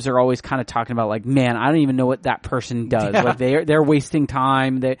executives are always kind of talking about, like, man, I don't even know what that person does. Yeah. Like, they're wasting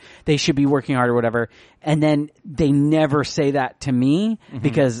time. They should be working hard or whatever. And then they never say that to me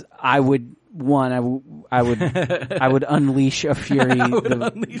because I would unleash a fury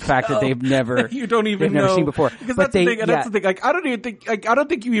the fact that they've never seen before. Because that's the thing. That's the thing. Like, I don't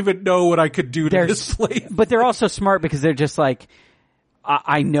think you even know what I could do to this place. But they're also smart because they're just like,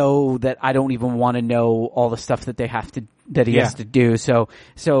 I know that I don't even want to know all the stuff that he has to do. So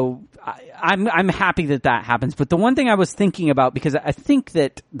I'm happy that happens. But the one thing I was thinking about, because I think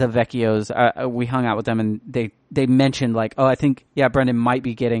that the Vecchios, we hung out with them and they mentioned, like, oh, I think, Brendan might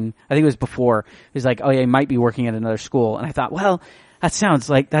be getting, I think it was before, he was like, oh yeah, he might be working at another school. And I thought, well, that sounds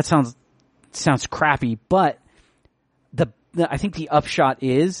crappy, but I think the upshot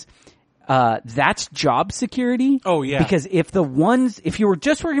is, that's job security. Oh yeah. Because if you were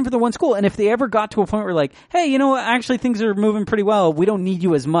just working for the one school, and if they ever got to a point where, like, hey, you know what, actually things are moving pretty well, we don't need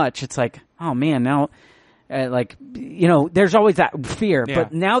you as much, it's like, oh man, now, there's always that fear. Yeah.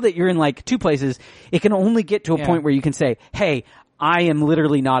 But now that you're in, like, two places, it can only get to a point where you can say, hey, I am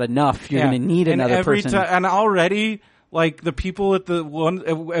literally not enough. You're going to need another person. And already, like, the people at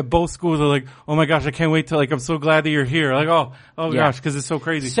at both schools are like, oh my gosh, I can't wait to, like, I'm so glad that you're here. Like, oh gosh, because it's so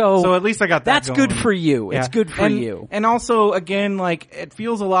crazy. So at least I got that. That's going. Good for you. Yeah. It's good for you. And also, again, like, it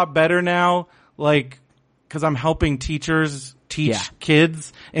feels a lot better now, like, because I'm helping teachers teach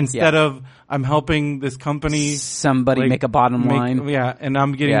kids instead of I'm helping this company. Somebody, like, make a bottom line. Yeah, and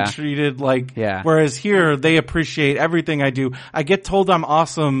I'm getting treated like, whereas here, they appreciate everything I do. I get told I'm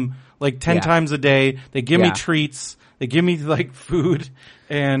awesome, like, 10 times a day. They give me treats. They give me, like, food,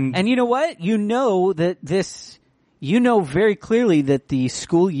 and you know what? You know that very clearly that the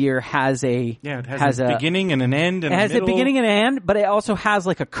school year has a beginning and an end, and it has a beginning and an end, but it also has,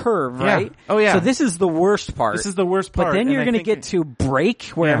 like, a curve, right? Oh yeah. So this is the worst part. But then you're going to get to break,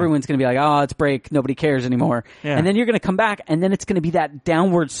 where everyone's going to be like, oh, it's break, nobody cares anymore, and then you're going to come back, and then it's going to be that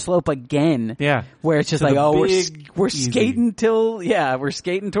downward slope again, where it's just like, oh, we're skating we're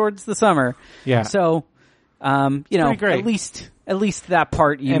skating towards the summer, So. At least that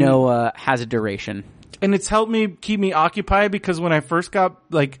part, has a duration. And it's helped me keep me occupied, because when I first got,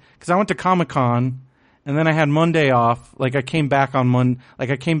 like, cause I went to Comic-Con and then I had Monday off. Like, I came back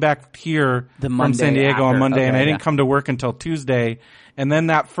here from San Diego on Monday, and I didn't come to work until Tuesday. And then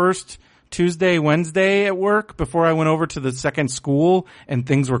that first Tuesday, Wednesday at work before I went over to the second school, and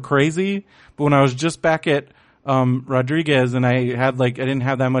things were crazy. But when I was just back at Rodriguez, and I didn't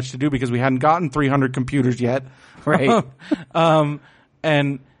have that much to do because we hadn't gotten 300 computers yet. Right.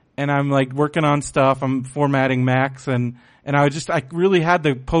 And I'm, like, working on stuff. I'm formatting Macs, and I really had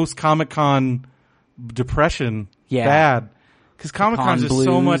the post Comic-Con depression. Yeah. Bad. Because Comic-Con is just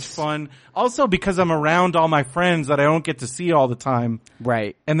so much fun. Also because I'm around all my friends that I don't get to see all the time.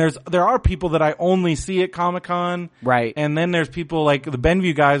 Right. And there are people that I only see at Comic-Con. Right. And then there's people like the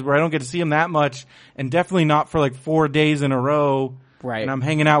Benview guys where I don't get to see them that much, and definitely not for, like, 4 days in a row. Right. And I'm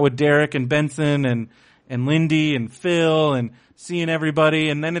hanging out with Derek and Benson and Lindy and Phil and seeing everybody,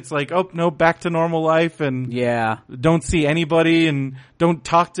 and then it's like, oh no, back to normal life, and don't see anybody and don't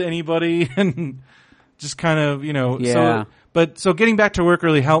talk to anybody, and just kind of, So getting back to work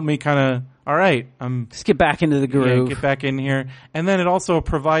really helped me kind of, all right, let's get back into the groove. Get back in here. And then it also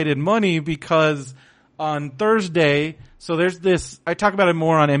provided money, because on Thursday, so there's this, I talk about it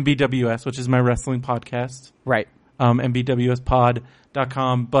more on MBWS, which is my wrestling podcast. Right.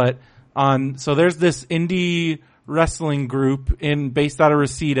 MBWSpod.com. But so there's this indie wrestling group based out of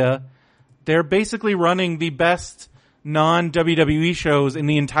Reseda. They're basically running the best non-WWE shows in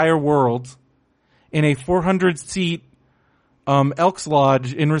the entire world in a 400-seat Elks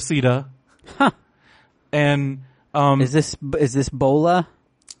Lodge in Reseda. Huh. And is this Bola?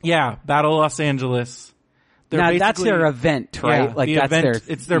 Yeah, Battle Los Angeles. Now that's their event, right? Yeah, like that's event,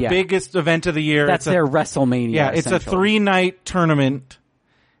 it's their biggest event of the year. That's their WrestleMania. Yeah, it's a 3-night tournament,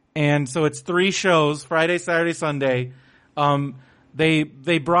 and so it's 3 shows: Friday, Saturday, Sunday.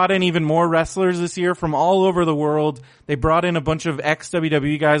 They brought in even more wrestlers this year from all over the world. They brought in a bunch of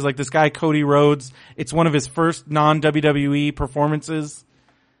ex-WWE guys, like this guy Cody Rhodes. It's one of his first non-WWE performances.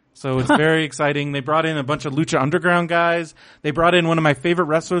 So it's very exciting. They brought in a bunch of Lucha Underground guys. They brought in one of my favorite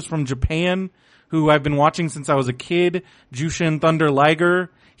wrestlers from Japan, who I've been watching since I was a kid, Jushin Thunder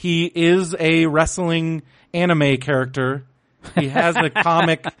Liger. He is a wrestling anime character. He has a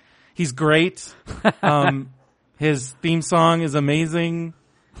comic. He's great. His theme song is amazing.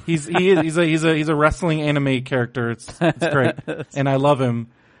 He's a wrestling anime character. It's great. And I love him.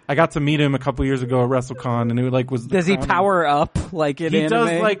 I got to meet him a couple years ago at WrestleCon, and it was. Does he power up like in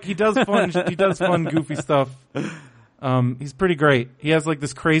anime? He does fun goofy stuff. He's pretty great. He has like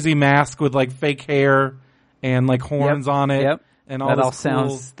this crazy mask with like fake hair and like horns on it. Yep. And that all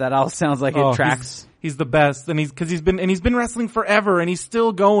sounds like it tracks. He's the best, and he's been wrestling forever, and he's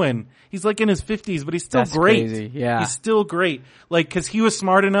still going. He's like in his 50s, but he's still great. Crazy. Yeah, he's still great. Like, because he was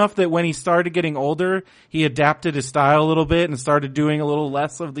smart enough that when he started getting older, he adapted his style a little bit and started doing a little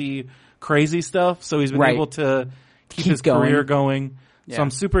less of the crazy stuff. So he's been able to keep his career going. Yeah. So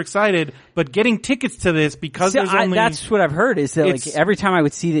I'm super excited. But getting tickets to this because that's what I've heard is that like every time I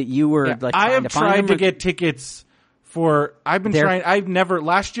would see that you were like I have tried to get tickets. Last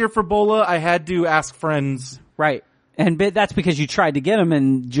year for Bola, I had to ask friends. Right. And that's because you tried to get them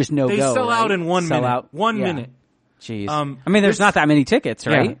and just They sell out in 1 minute. 1 minute. Jeez. I mean, there's not that many tickets,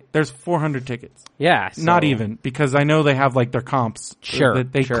 right? Yeah, there's 400 tickets. Yeah. Not even, because I know they have like their comps. Sure.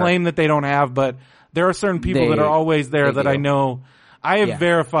 That they claim that they don't have, but there are certain people that are always there that I know. I have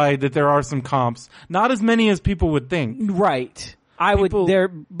verified that there are some comps. Not as many as people would think. Right.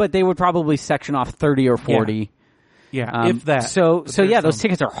 But they would probably section off 30 or 40. Yeah, if that. So those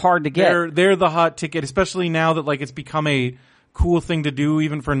tickets are hard to get. They're the hot ticket, especially now that like it's become a cool thing to do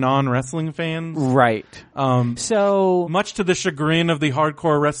even for non-wrestling fans. Right. So much to the chagrin of the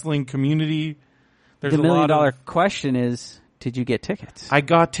hardcore wrestling community. There's the $1 million question is, did you get tickets? I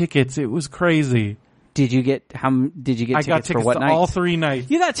got tickets. It was crazy. Did you get tickets for what night? All 3 nights.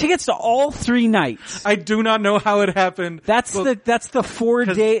 You got tickets to all 3 nights. I do not know how it happened. That's the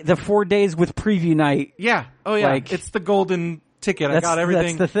 4 days with preview night. Yeah. Oh yeah. Like, it's the golden ticket. I got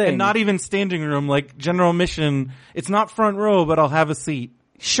everything. That's the thing. And not even standing room, like general admission. It's not front row, but I'll have a seat.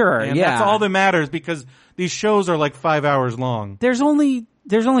 Sure. And that's all that matters because these shows are like 5 hours long. There's only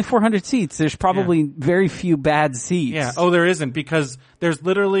 400 seats. There's probably very few bad seats. Yeah. Oh, there isn't because there's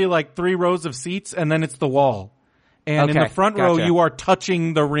literally like 3 rows of seats and then it's the wall. And in the front row, you are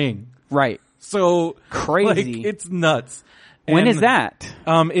touching the ring. Right. So crazy. Like, it's nuts. When is that?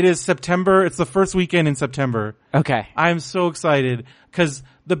 It is September. It's the first weekend in September. Okay. I'm so excited because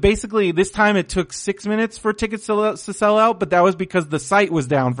basically this time it took 6 minutes for tickets to sell out, but that was because the site was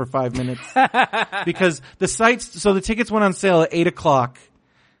down for 5 minutes. Because the tickets went on sale at 8:00.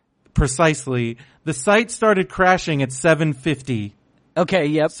 Precisely. The site started crashing at 7:50. Okay,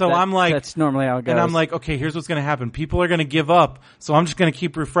 yep. So I'm like, that's normally how it goes. And I'm like, okay, here's what's going to happen. People are going to give up, so I'm just going to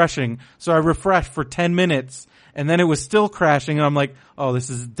keep refreshing. So I refreshed for 10 minutes, and then it was still crashing, and I'm like, oh, this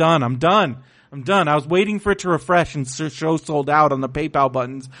is done. I'm done. I was waiting for it to refresh and show sold out on the PayPal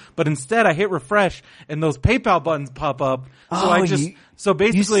buttons, but instead I hit refresh, and those PayPal buttons pop up. So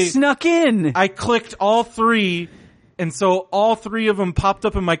basically, you snuck in. I clicked all 3. And so all 3 of them popped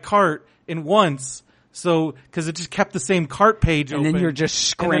up in my cart in once. So, cause it just kept the same cart page open. And then you're just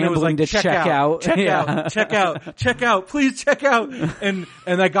scrambling to check out. Check out, please check out. And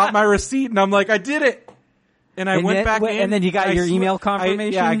I got my receipt and I'm like, I did it. And I went back in. And then you got your email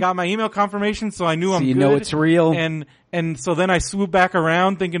confirmation? I got my email confirmation so I knew I'm good. You know it's real. And so then I swooped back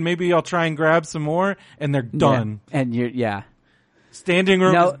around thinking maybe I'll try and grab some more and they're done. Yeah. And standing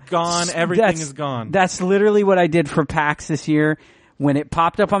room is gone. Everything is gone. That's literally what I did for PAX this year. When it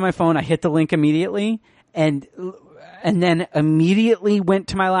popped up on my phone, I hit the link immediately and then immediately went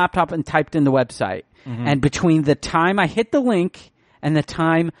to my laptop and typed in the website. Mm-hmm. And between the time I hit the link and the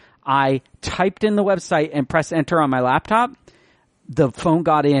time I typed in the website and pressed enter on my laptop, the phone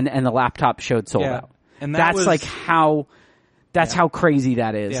got in and the laptop showed sold out. And that's how crazy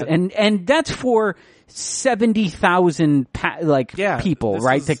that is. Yeah. And that's for 70,000 people,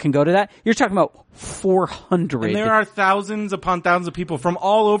 right? That can go to that. You're talking about 400. And there are thousands upon thousands of people from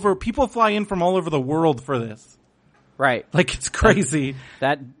all over. People fly in from all over the world for this. Right. Like it's crazy.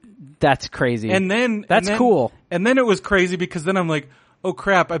 That's crazy. And then cool. And then it was crazy because then I'm like, oh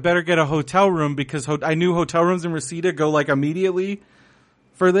crap, I better get a hotel room because I knew hotel rooms in Reseda go like immediately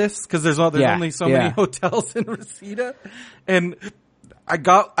for this because there's only so many hotels in Reseda. And I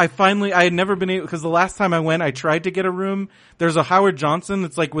had never been able, because the last time I went, I tried to get a room. There's a Howard Johnson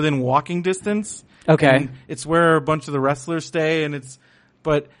that's like within walking distance. Okay. And it's where a bunch of the wrestlers stay and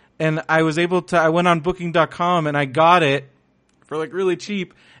I was able to, I went on booking.com and I got it for like really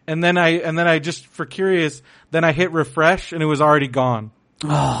cheap. And then I just, for curious, then I hit refresh and it was already gone.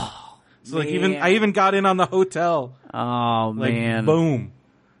 Oh, so like I even got in on the hotel. Oh like, man, boom,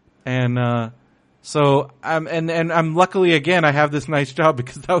 and so I'm luckily again I have this nice job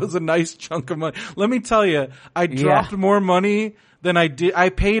because that was a nice chunk of money. Let me tell you, I dropped more money than I did. I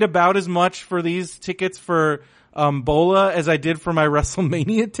paid about as much for these tickets for Bola as I did for my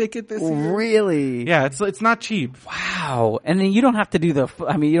WrestleMania ticket this year. Really? Yeah, it's not cheap. Wow. And then you don't have to do you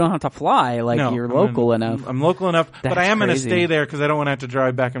don't have to fly, like you're local enough. I'm local enough, but I am going to stay there because I don't want to have to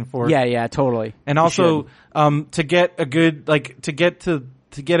drive back and forth. Yeah, totally. And also, to get a good, to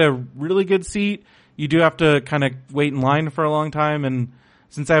get a really good seat, you do have to kind of wait in line for a long time, and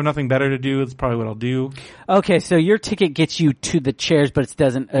since I have nothing better to do, it's probably what I'll do. Okay, so your ticket gets you to the chairs, but it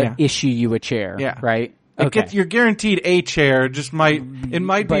doesn't issue you a chair. Yeah. Right? You're guaranteed a chair. It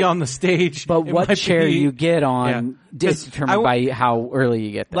might be on the stage. But what chair you get on is determined by how early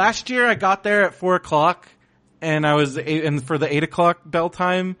you get there. Last year I got there at 4:00 and I was for the 8:00 bell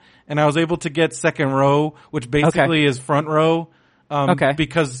time, and I was able to get second row, which basically is front row.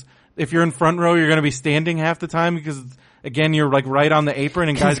 Because if you're in front row, you're going to be standing half the time because again, you're like right on the apron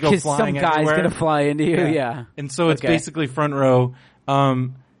and guys go flying everywhere. Some guy's going to fly into you. Yeah. And so it's basically front row.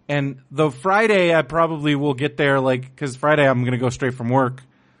 And the Friday, I probably will get there, because Friday I'm going to go straight from work.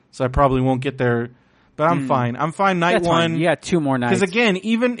 So I probably won't get there. But I'm fine. I'm fine night one. You got 2 more nights. Because again,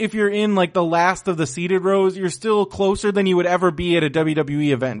 even if you're in the last of the seated rows, you're still closer than you would ever be at a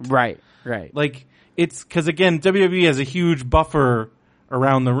WWE event. Right. It's because again, WWE has a huge buffer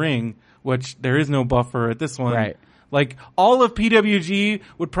around the ring, which there is no buffer at this one. Right. All of PWG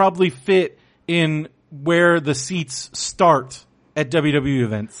would probably fit in where the seats start at WWE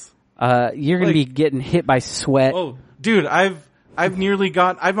events. You're going to be getting hit by sweat. Oh, dude, I've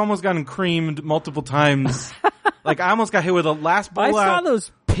almost gotten creamed multiple times. I almost got hit with a last Bola. I saw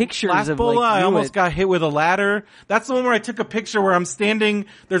those pictures last Bola. I almost got hit with a ladder. That's the one where I took a picture where I'm standing.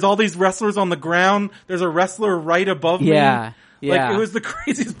 There's all these wrestlers on the ground. There's a wrestler right above me. Yeah. It was the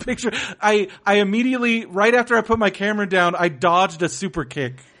craziest picture. I immediately, right after I put my camera down, I dodged a super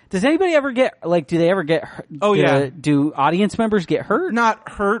kick. Does anybody ever get, do they ever get hurt? Oh, yeah. Do audience members get hurt? Not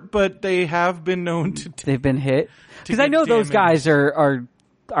hurt, but they have been known to. They've been hit? Because I know those guys are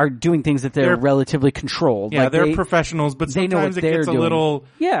doing things that they're relatively controlled. Yeah, they're professionals, but sometimes it gets a little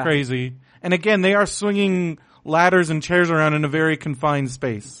crazy. And again, they are swinging ladders and chairs around in a very confined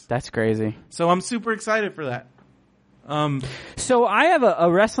space. That's crazy. So I'm super excited for that. So I have a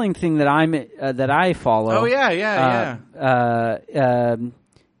wrestling thing that I follow. Oh yeah.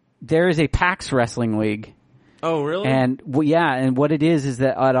 There is a PAX wrestling league. Oh really? And and what it is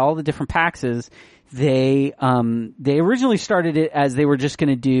that at all the different PAXs, they originally started it as they were just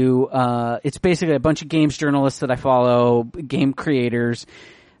going to do. It's basically a bunch of games journalists that I follow, game creators,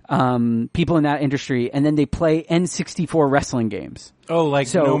 people in that industry, and then they play N64 wrestling games. Oh,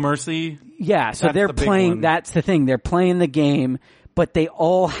 No Mercy? Yeah, so they're playing, that's the thing, they're playing the game, but they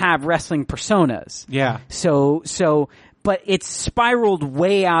all have wrestling personas. Yeah. But it's spiraled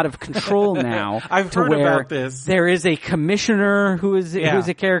way out of control now. I've heard about this. There is a commissioner who is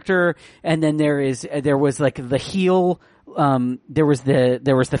a character, and then there was the heel. There was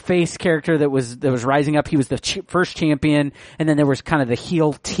the face character that was rising up. He was the first champion, and then there was kind of the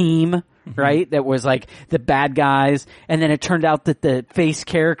heel team, right? That was the bad guys, and then it turned out that the face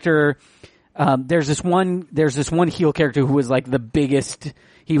character. There's this one heel character who was the biggest.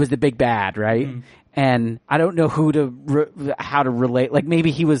 He was the big bad, right? Mm. And I don't know how to relate.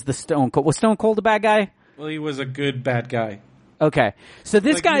 Maybe he was the Stone Cold. Was Stone Cold a bad guy? Well, he was a good bad guy. Okay. So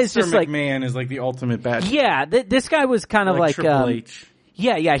this guy is just McMahon is the ultimate bad guy. Yeah, this guy was kind of Triple H.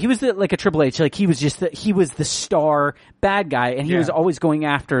 Yeah, he was like a Triple H. He was just he was the star bad guy, and he was always going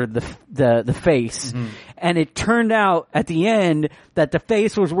after the face. Mm-hmm. And it turned out at the end that the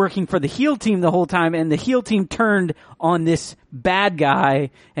face was working for the heel team the whole time, and the heel team turned on this bad guy,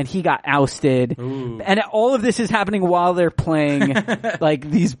 and he got ousted. Ooh. And all of this is happening while they're playing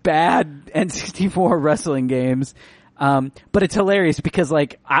these bad N64 wrestling games. But it's hilarious because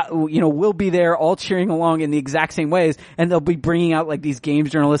we'll be there all cheering along in the exact same ways, and they'll be bringing out these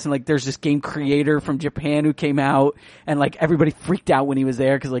games journalists, and there's this game creator from Japan who came out, and everybody freaked out when he was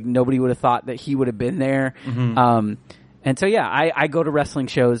there because nobody would have thought that he would have been there. Mm-hmm. And so I go to wrestling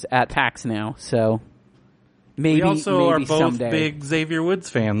shows at PAX now, so maybe we also are both someday. Big Xavier Woods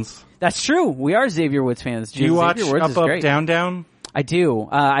fans. That's true. We are Xavier Woods fans. Do you watch Up, Down, Down? I do.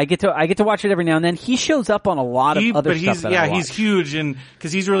 I get to watch it every now and then. He shows up on a lot of other stuff that I watch. He's huge, and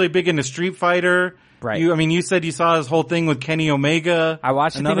because he's really big into Street Fighter. Right. You said you saw his whole thing with Kenny Omega. I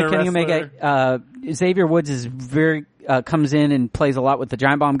watched the thing with Kenny Omega. Xavier Woods is very comes in and plays a lot with the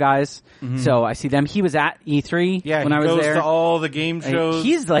Giant Bomb guys. Mm-hmm. So I see them. He was at E3 when I was there. He goes to all the game shows.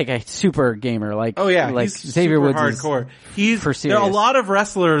 He's like a super gamer. Like, he's Xavier super Woods hardcore. He's for serious. A lot of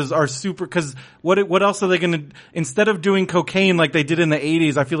wrestlers are super, because what else are they going to, instead of doing cocaine like they did in the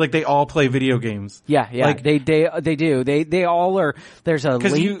 80s, I feel like they all play video games. Yeah. Like, they do. They all are, there's a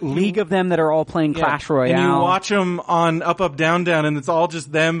league of them that are all playing Clash Royale. And you watch them on Up Up Down Down, and it's all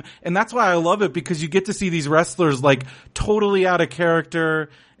just them. And that's why I love it, because you get to see these wrestlers like totally out of character.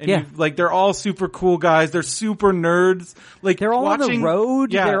 And they're all super cool guys. They're super nerds. Like, they're all on the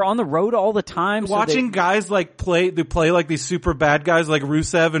road. Yeah. They're on the road all the time. Watching guys like play like these super bad guys like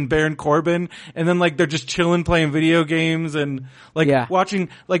Rusev and Baron Corbin, and then like they're just chilling playing video games, and like watching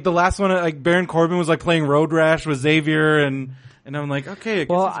like the last one, like Baron Corbin was like playing Road Rash with Xavier, and I'm like, okay.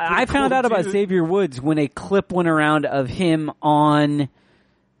 I found out about Xavier Woods when a clip went around of him on.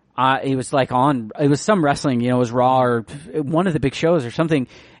 It was some wrestling, it was Raw or one of the big shows or something.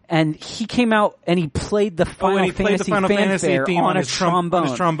 And he came out and he played the Final Fantasy theme on his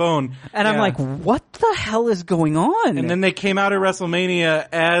trombone. And I'm like, what the hell is going on? And then they came out at WrestleMania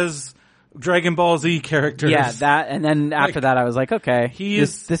as Dragon Ball Z characters. Yeah, that, and then after that I was like, okay,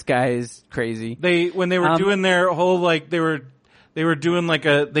 this guy is crazy. When they were doing their whole, like, they were doing like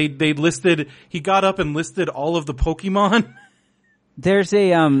he got up and listed all of the Pokemon. There's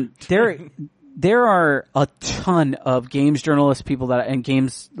there are a ton of games journalists, people that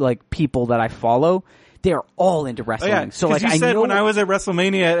I follow. They're all into wrestling. Oh, yeah. So like, you said when I was at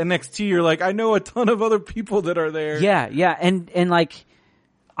WrestleMania at NXT, you're like, I know a ton of other people that are there. Yeah. And like,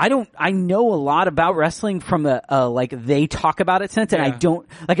 I know a lot about wrestling from like they talk about it sense, and I don't,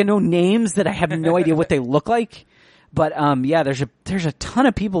 like, I know names that I have no idea what they look like. But, there's a ton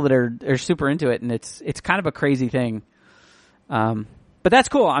of people that are super into it, and it's kind of a crazy thing. But that's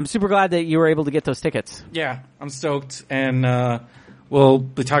cool. I'm super glad that you were able to get those tickets. Yeah, I'm stoked, and we'll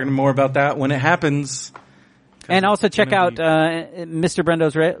be talking more about that when it happens. And also check out Mr.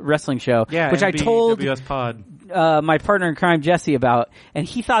 Brendo's wrestling show, which I told Pod. My partner in crime, Jesse, about, and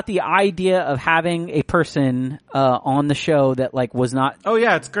he thought the idea of having a person on the show that like was not. Oh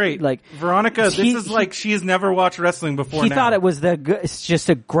yeah, it's great. Like Veronica, she has never watched wrestling before. He thought it was it's just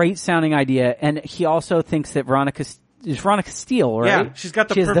a great sounding idea, and he also thinks that Veronica Steele, right? Yeah, she's got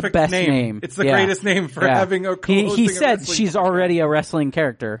the perfect the best name. It's the greatest name for having a He said she's already a wrestling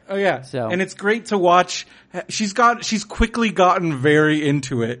character. Oh yeah. And it's great to watch. She's quickly gotten very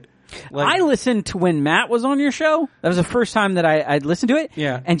into it. Like, I listened to when Matt was on your show. That was the first time that I'd listened to it.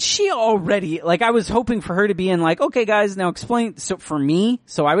 Yeah. And she already, like, I was hoping for her to be in like, okay guys, now explain, so for me,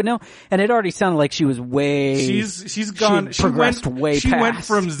 so I would know. And it already sounded like she was she's gone, she went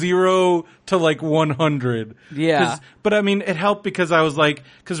from 0 to like 100. Yeah. But I mean, it helped because I was like,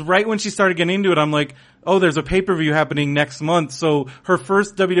 cause right when she started getting into it, I'm like, oh, there's a pay-per-view happening next month. So her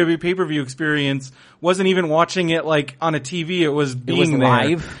first WWE pay-per-view experience wasn't even watching it like on a TV. It was being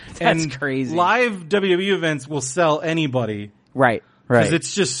live. That's crazy. Live WWE events will sell anybody. Right. Because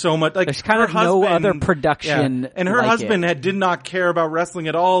it's just so much. Like, there's kind of no other production. Yeah. And her husband did not care about wrestling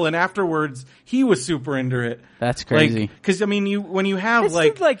at all. And afterwards, he was super into it. That's crazy. Because I mean, when you have this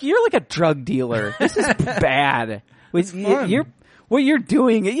like you're like a drug dealer. This is bad. It's fun. What you're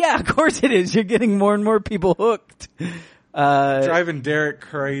doing, yeah, of course it is. You're getting more and more people hooked. Driving Derek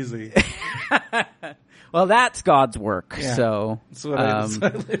crazy. Well, that's God's work. Yeah. So that's what I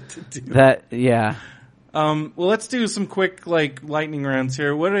decided to do. Well, let's do some quick like lightning rounds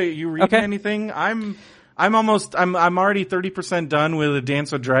here. What are you reading? Anything? I'm already 30% done with A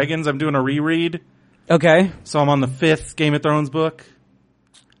Dance with Dragons. I'm doing a reread. Okay. So I'm on the 5th Game of Thrones book.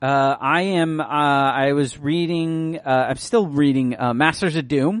 I was reading, I'm still reading, Masters of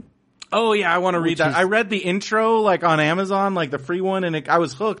Doom. Oh yeah, I want to read that. I read the intro, like on Amazon, like the free one, and I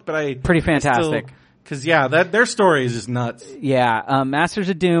was hooked, but pretty fantastic. Cause their story is just nuts. Yeah, Masters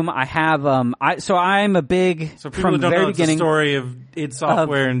of Doom, I have, so I'm a big, so people from the very beginning. It's the story of id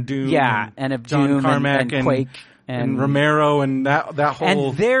Software and Doom. Yeah, and of John Doom Carmack and Quake. And Romero and that whole.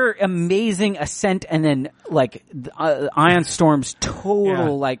 And their amazing ascent and then like Ion Storm's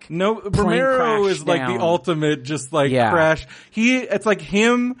total like. No, Romero is like the ultimate just like crash. It's like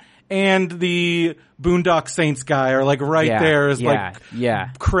him and the Boondock Saints guy are like there is like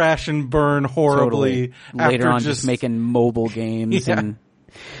crash and burn horribly. Totally. Later on just making mobile games and.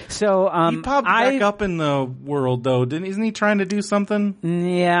 So, he popped back up in the world though, isn't he trying to do something?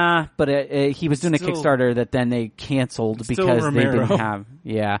 Yeah, but he was doing a Kickstarter that then they canceled because they didn't have.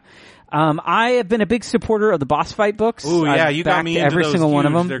 Yeah. I have been a big supporter of the boss fight books. Oh yeah, you got me into every those single one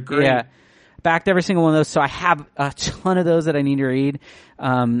of them. They're great. Yeah. backed every single one of those. So I have a ton of those that I need to read.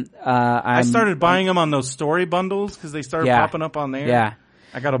 I started buying them on those story bundles because they started popping up on there. Yeah.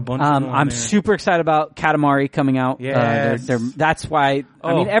 I got a bunch of them I'm super excited about Katamari coming out. Yes. That's why,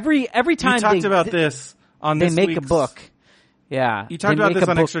 I mean, every time you talked about this on this they make a book. Yeah. You talked about this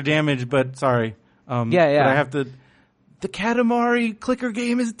on Extra Damage, but sorry. But I have to, the Katamari clicker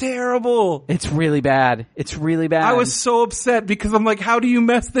game is terrible. It's really bad. I was so upset because I'm like, how do you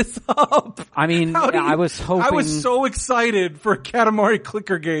mess this up? I mean, I was hoping. I was so excited for a Katamari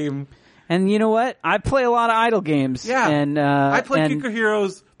clicker game. And you know what? I play a lot of idle games. Yeah. And, I play Clicker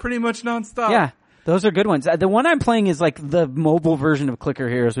Heroes pretty much nonstop. Yeah. Those are good ones. The one I'm playing is like the mobile version of Clicker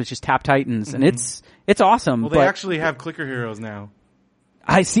Heroes, which is Tap Titans. And it's awesome. Well, they actually have Clicker Heroes now.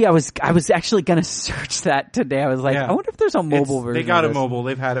 I see. I was actually going to search that today. I was like, I wonder if there's a mobile version. They got it mobile.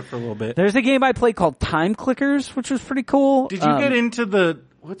 They've had it for a little bit. There's a game I played called Time Clickers, which was pretty cool. Did you get into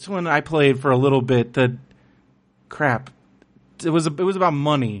what's one I played for a little bit? It was about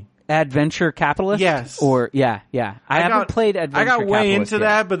money. Adventure Capitalist? Yes. I haven't played Adventure Capitalist. I got way into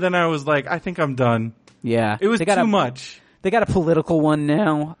that, but then I was like, I think I'm done. Yeah. It was too much. They got a political one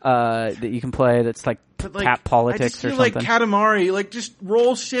now, that you can play that's like Tap Politics or something. I just feel like Katamari, just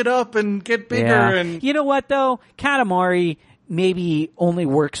roll shit up and get bigger and... You know what though? Katamari maybe only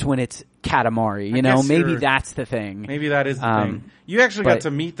works when it's Katamari, you know? Maybe that's the thing. Maybe that is the thing. You actually got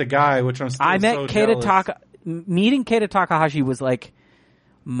to meet the guy, which I'm still so jealous. Meeting Keita Takahashi was like...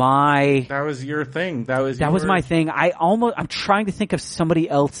 That was your thing. That was my thing. I'm trying to think of somebody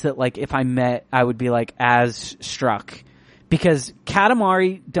else that like if I met I would be like as struck, because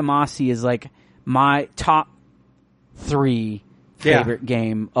Katamari Damacy is like my top 3 favorite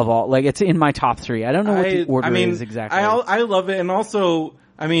game of all. Like it's in my top 3. I don't know what the order is exactly. I love it, and also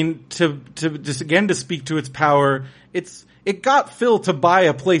I mean to just again to speak to its power, it got Phil to buy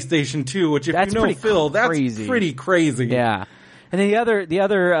a PlayStation 2, which if you know Phil, that's pretty crazy. Yeah. And then the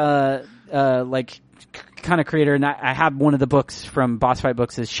other like kind of creator, and I have one of the books from Boss Fight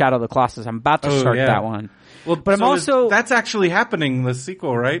Books is Shadow of the Colossus. I'm about to start that one. Well, but I'm also that's actually happening. The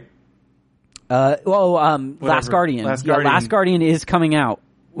sequel, right? Last Guardian. Last Guardian is coming out.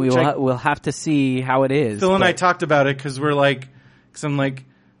 We'll have to see how it is. Phil and I talked about it because we're like, because I'm like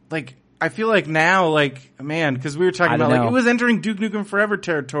I feel like now, because we were talking about it was entering Duke Nukem Forever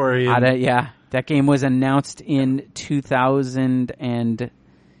territory. That game was announced in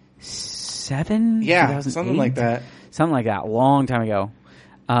 2007? Yeah, something like that. Something like that, a long time ago.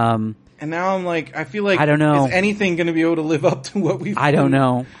 And now I'm like, I feel like, I don't know. Is anything going to be able to live up to what we've I don't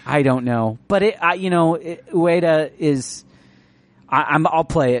know. But Ueda is... I'll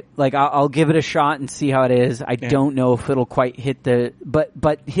play it. I'll give it a shot and see how it is. I don't know if it'll quite hit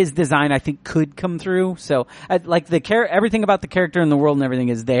but his design I think could come through. So everything about the character and the world and everything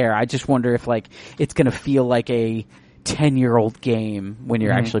is there. I just wonder if it's going to feel like a 10-year-old game when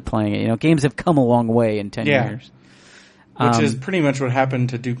you're actually playing it. You know, games have come a long way in 10 years. Which is pretty much what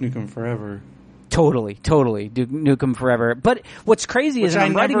happened to Duke Nukem Forever. Totally. Duke Nukem Forever. But what's crazy is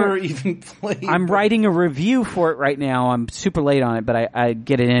I'm writing a review for it right now. I'm super late on it, but I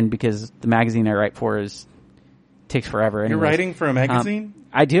get it in because the magazine I write for takes forever. You're writing for a magazine?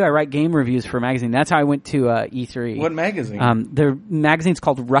 I do. I write game reviews for a magazine. That's how I went to E3. What magazine? The magazine's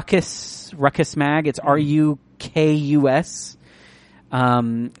called Ruckus Mag. It's RUKUS.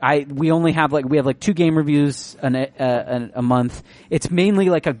 We only have we have 2 game reviews a month. It's mainly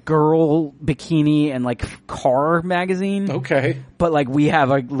like a girl bikini and car magazine. Okay. But we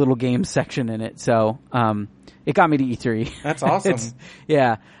have a little game section in it. So, it got me to E3. That's awesome.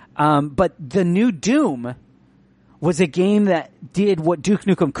 But the new Doom was a game that did what Duke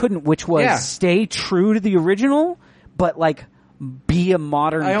Nukem couldn't, which was stay true to the original, but be a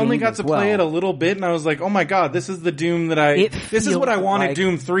modern game. I only got to play it a little bit, and I was like, oh my god, this is the Doom that this is what I wanted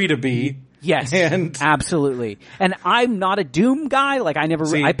Doom 3 to be. Yes, absolutely. And I'm not a Doom guy.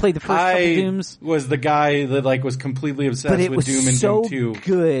 I played the first couple Dooms. I was the guy that was completely obsessed with Doom and Doom 2. But it was so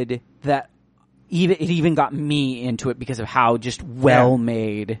good that it even got me into it because of how just well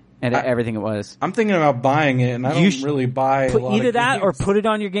made and everything it was. I'm thinking about buying it, and I don't really buy a lot either of that games. or put it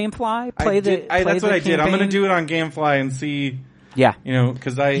on your GameFly. That's what I did. I'm going to do it on GameFly and see. Yeah,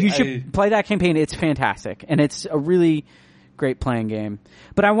 because you should play that campaign. It's fantastic, and it's a really great playing game.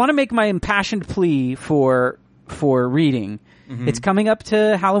 But I want to make my impassioned plea for reading. Mm-hmm. It's coming up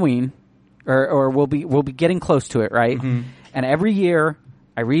to Halloween, or we'll be getting close to it, right? Mm-hmm. And every year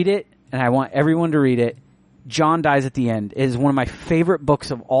I read it, and I want everyone to read it. John Dies at the End. It is one of my favorite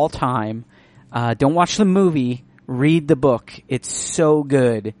books of all time. Don't watch the movie. Read the book. It's so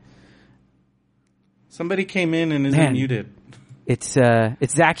good. Somebody came in and isn't muted. It's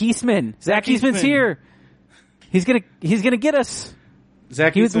Zach Eastman. Zach Eastman's here. He's gonna get us.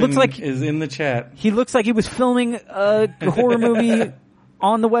 Zach Eastman looks like is in the chat. He looks like he was filming a horror movie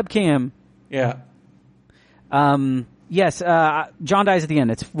on the webcam. Yeah. Yes. John dies at the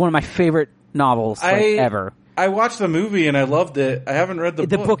end. It's one of my favorite novels ever. I watched the movie and I loved it. I haven't read the book.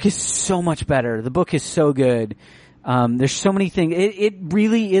 The book is so much better. The book is so good. There's so many things. It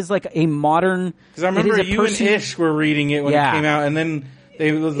really is like a modern. Because I remember you and Ish were reading it when it came out, and then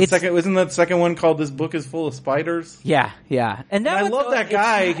wasn't that second one called "This Book Is Full of Spiders"? Yeah. And I love that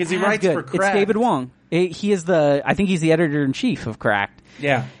guy because he writes for Cracked. It's David Wong. He is I think he's the editor-in-chief of Cracked.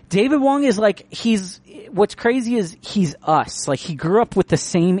 Yeah. David Wong is what's crazy is he's us. Like, he grew up with the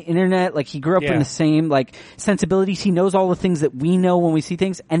same internet. Like, he grew up in the same, like, sensibilities. He knows all the things that we know when we see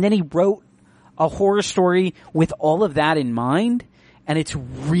things. And then he wrote a horror story with all of that in mind. And it's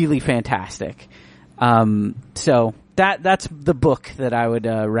really fantastic. So that's the book that I would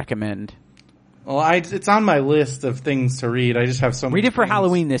recommend. Well, it's on my list of things to read. I just have so many. Read it for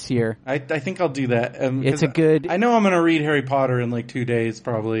Halloween this year. I think I'll do that. It's a good. I know I'm going to read Harry Potter in like 2 days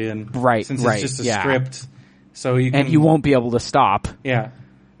probably, and since it's just a script, so you won't be able to stop. Yeah,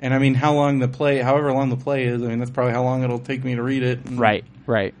 and I mean, however long the play is, I mean that's probably how long it'll take me to read it. And, right.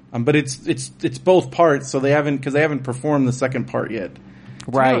 But it's both parts, so they haven't performed the second part yet.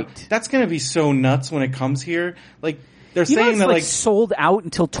 Right. That's going to be so nuts when it comes here. Like. They're saying that like sold out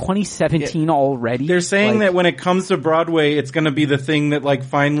until 2017 already. They're saying that when it comes to Broadway, it's going to be the thing that like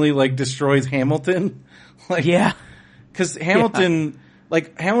finally like destroys Hamilton. Because Hamilton,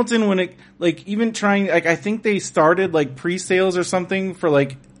 when it like even trying like I think they started like pre-sales or something for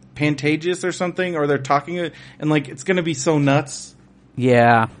like Pantages or something, or they're talking and like it's going to be so nuts.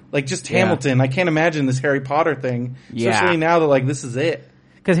 Yeah, like just Hamilton. I can't imagine this Harry Potter thing, especially now that like this is it.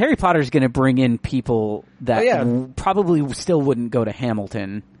 Because Harry Potter's going to bring in people that probably still wouldn't go to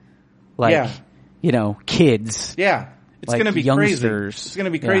Hamilton. Kids. Yeah. It's going to be youngsters. Crazy. It's going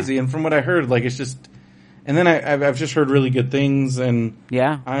to be crazy. And from what I heard, like, it's just... And then I've just heard really good things, and...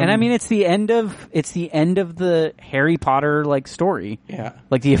 Yeah. And I mean, it's the end of the Harry Potter, like, story. Yeah.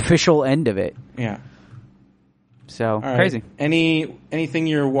 Like, the official end of it. Yeah. So, right. Crazy. Anything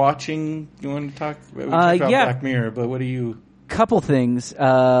you're watching you want to talk about? We talked about Black Mirror, but what do you... Couple things,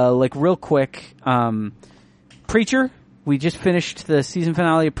 like real quick. Preacher. We just finished the season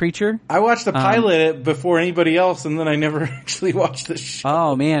finale of Preacher. I watched the pilot before anybody else, and then I never actually watched the show.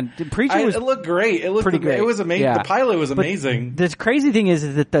 Oh man, Preacher it looked great. It looked pretty great. It was amazing. Yeah. The pilot was amazing. The crazy thing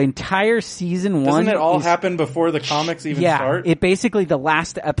is that the entire season doesn't it all happen before the comics even start? It basically the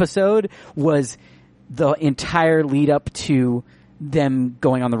last episode was the entire lead up to them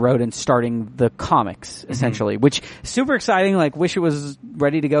going on the road and starting the comics, essentially, which super exciting. Like, wish it was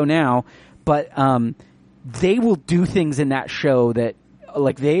ready to go now, but they will do things in that show that,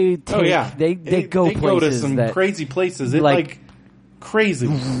 like, they take, they go places. Go to some crazy places. It's like crazy,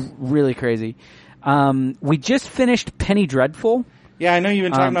 really crazy. We just finished Penny Dreadful. Yeah, I know you've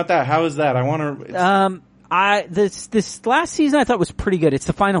been talking about that. How is that? I want to. This last season I thought was pretty good. It's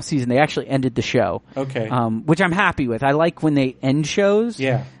the final season. They actually ended the show. Okay. Which I'm happy with. I like when they end shows.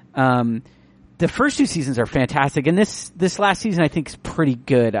 Yeah. The first 2 seasons are fantastic, and this last season I think is pretty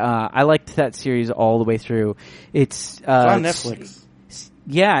good. I liked that series all the way through. It's on Netflix.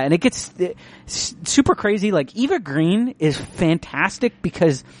 Yeah, and it gets super crazy. Like, Eva Green is fantastic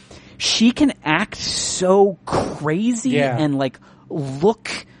because she can act so crazy and like look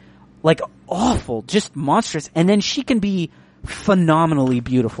like awful, just monstrous, and then she can be phenomenally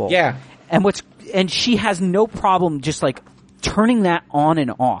beautiful. Yeah. And she has no problem just like turning that on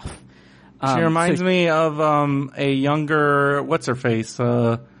and off. She reminds me of a younger what's her face?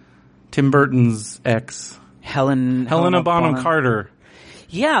 Tim Burton's ex. Helena Bonham Carter.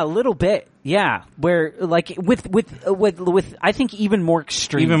 Yeah, a little bit. Yeah, where like with I think even more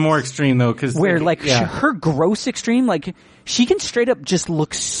extreme. Even more extreme though, because where like her gross extreme, like she can straight up just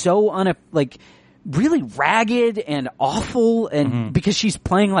look so like really ragged and awful, and because she's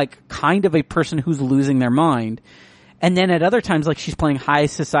playing like kind of a person who's losing their mind, and then at other times like she's playing high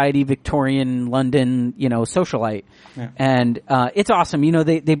society Victorian London, socialite, and it's awesome.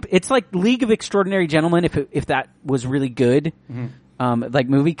 It's like League of Extraordinary Gentlemen if that was really good. Like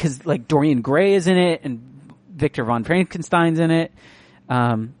movie, because like Dorian Gray is in it and Victor von Frankenstein's in it.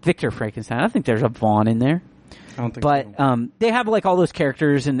 Victor Frankenstein. I don't think there's a Vaughn in there. I don't think so. They have like all those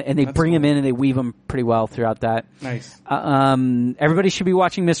characters and they bring them in and they weave them pretty well throughout that. Nice. Everybody should be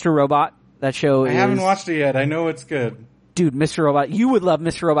watching Mr. Robot. That show I haven't watched it yet. I know it's good. Dude, Mr. Robot. You would love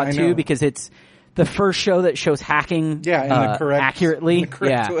Mr. Robot too because it's the first show that shows hacking in the correct, accurately. in the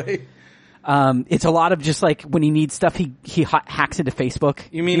correct way. It's a lot of just like when he needs stuff, he hacks into Facebook.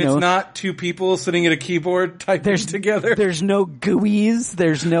 You mean it's not two people sitting at a keyboard typing together? There's no GUIs.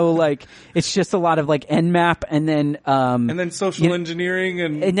 There's no like. It's just a lot of like Nmap and then social engineering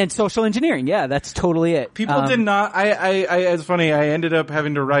and then social engineering. Yeah, that's totally it. People did not. It's funny. I ended up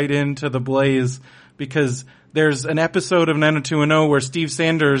having to write into the Blaze because there's an episode of 90210 where Steve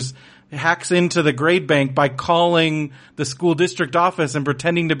Sanders hacks into the grade bank by calling the school district office and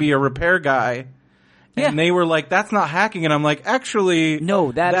pretending to be a repair guy. Yeah. And they were like, that's not hacking. And I'm like, actually,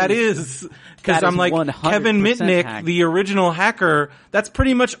 no, that is. Because I'm like, Kevin Mitnick, the original hacker, that's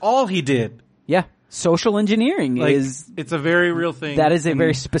pretty much all he did. Yeah. Social engineering it's a very real thing. That is a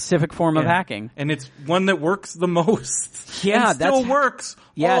very specific form of hacking. And it's one that works the most. Yeah, and still works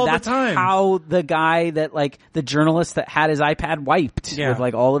all the time. That's how the guy that like the journalist that had his iPad wiped with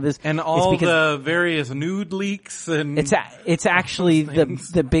like all of his and all the various nude leaks and it's actually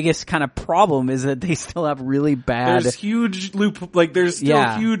the biggest kind of problem is that they still have really bad. There's huge there's still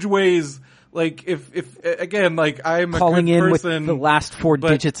huge ways. Like if again, like I'm calling a good in person, with the last four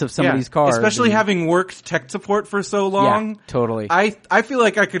digits of somebody's card, especially having worked tech support for so long. Yeah, totally. I feel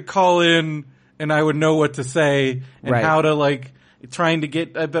like I could call in and I would know what to say and how to like trying to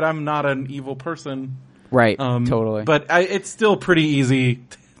get. But I'm not an evil person, right? Totally. But it's still pretty easy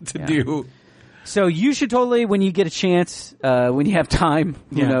to do. So you should totally, when you get a chance, when you have time,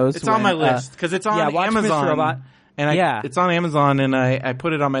 who knows? It's on my list because it's on Amazon. Robot. And it's on Amazon, and I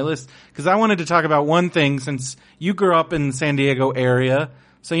put it on my list because I wanted to talk about one thing since you grew up in the San Diego area,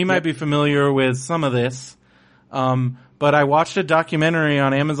 so you might be familiar with some of this. But I watched a documentary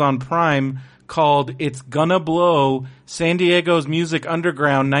on Amazon Prime called It's Gonna Blow, San Diego's Music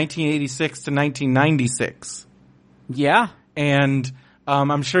Underground 1986 to 1996. Yeah. And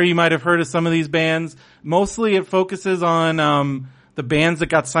I'm sure you might have heard of some of these bands. Mostly it focuses on the bands that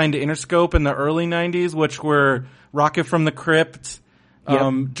got signed to Interscope in the early 90s, which were Rocket from the Crypt,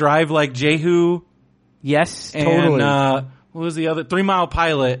 Drive Like Jehu. Yes, totally. And what was the other? 3 Mile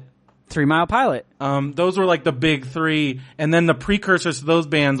Pilot. 3 Mile Pilot. Those were like the big three. And then the precursors to those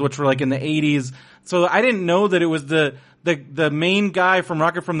bands, which were like in the 80s. So I didn't know that it was the main guy from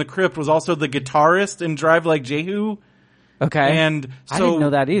Rocket from the Crypt was also the guitarist in Drive Like Jehu. Okay. And so I didn't know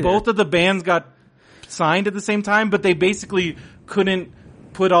that either. Both of the bands got signed at the same time, but they basically couldn't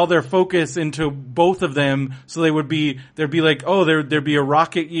put all their focus into both of them, so there'd be like, there'd be a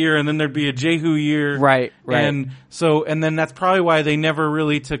Rocket year and then there'd be a Jehu year. Right. And then that's probably why they never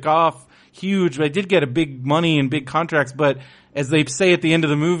really took off huge. They did get a big money and big contracts, but as they say at the end of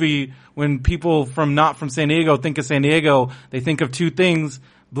the movie, when people not from San Diego think of San Diego, they think of two things,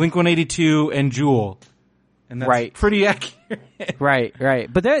 Blink-182 and Jewel. And that's pretty accurate. Right.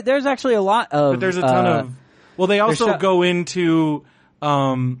 But there's actually a lot of... But there's a ton of... Well, they also go into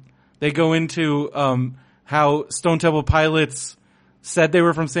how Stone Temple Pilots said they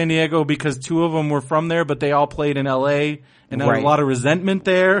were from San Diego because two of them were from there, but they all played in L.A. and there was a lot of resentment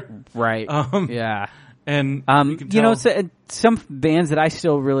there. Right. Yeah. And some bands that I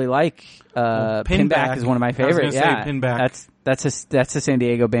still really like. Pinback is one of my favorites. Yeah, Pinback. That's a San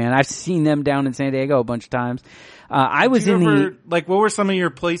Diego band. I've seen them down in San Diego a bunch of times. What were some of your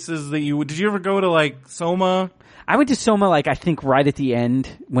places that did you ever go to like Soma? I went to Soma I think right at the end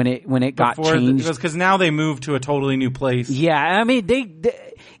when it got changed. Because now they moved to a totally new place. Yeah, I mean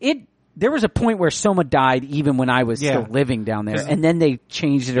there was a point where Soma died even when I was still living down there, and then they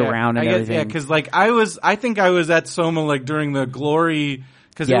changed it around and everything. Yeah, because I think I was at Soma during the glory,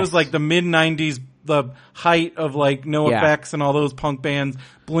 because it was the mid '90s, the height of NoFX and all those punk bands.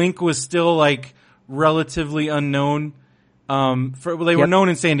 Blink was still relatively unknown. They were known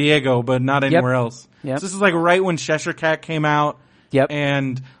in San Diego, but not anywhere else. Yep. So this is right when Cheshire Cat came out. Yep.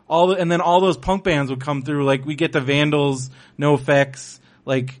 And then all those punk bands would come through. We get the Vandals, NoFX.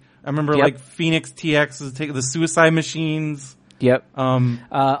 I remember Phoenix TX was taking the Suicide Machines. Yep.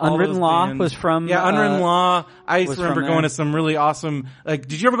 Unwritten Law was from. Yeah, Unwritten Law. I remember going to some really awesome.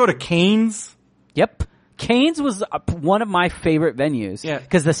 Did you ever go to Canes? Yep. Canes was one of my favorite venues. Yeah.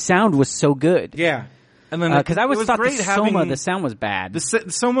 Because the sound was so good. Yeah. And then because I always thought the Soma, the sound was bad. The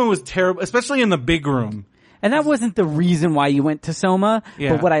Soma was terrible, especially in the big room. And that wasn't the reason why you went to Soma.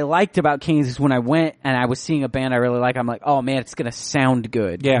 Yeah. But what I liked about Canes is when I went and I was seeing a band I really like, I'm like, oh man, it's going to sound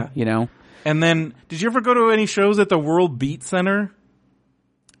good. Yeah. You know? And then, did you ever go to any shows at the World Beat Center?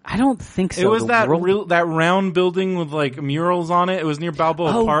 I don't think so. It was that round building with murals on it. It was near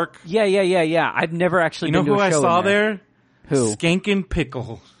Balboa Park. Yeah. I've never actually been to a show. You know who I saw there? Who? Skankin'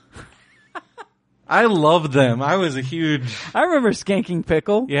 Pickle. I loved them. I was a huge... I remember Skanking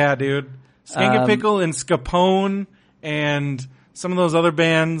Pickle. Yeah, dude. Skankin' Pickle and Scapone and some of those other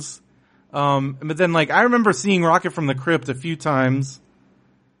bands. But then like I remember seeing Rocket from the Crypt a few times.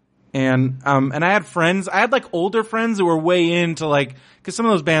 And I had friends, I had like older friends who were way into like, cause some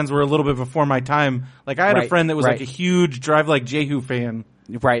of those bands were a little bit before my time. Like I had a friend that was like a huge Drive Like Jehu fan.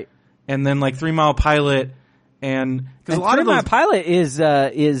 Right. And then like 3 Mile Pilot and cause a lot of those. 3 Mile Pilot is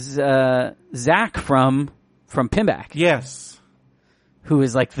Zach from Pinback. Yes. Who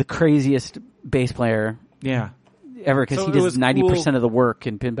is like the craziest bass player. Yeah. Ever, cause he does 90% of the work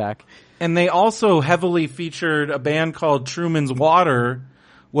in Pinback. And they also heavily featured a band called Truman's Water,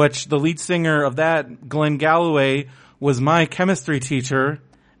 which the lead singer of that, Glenn Galloway, was my chemistry teacher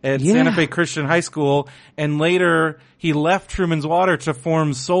at Santa Fe Christian High School. And later he left Truman's Water to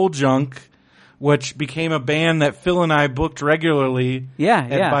form Soul Junk, which became a band that Phil and I booked regularly at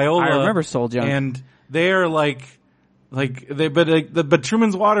Biola. I remember Soul Junk. And they're but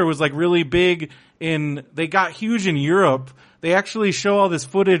Truman's Water was like really big they got huge in Europe. They actually show all this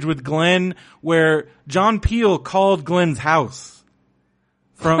footage with Glenn where John Peel called Glenn's house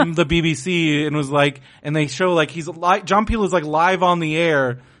from the BBC and was like, and they show like John Peel is like live on the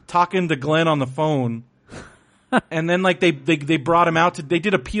air talking to Glenn on the phone. And then like they brought him out they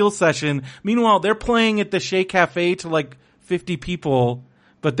did a Peel session. Meanwhile, they're playing at the Shea Cafe to like 50 people,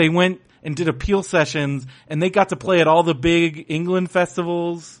 but they went and did a Peel sessions and they got to play at all the big England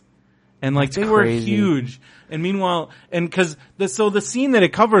festivals. And like they were huge. And meanwhile, so the scene that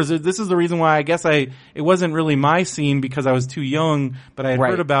it covers, this is the reason why I guess it wasn't really my scene because I was too young, but I had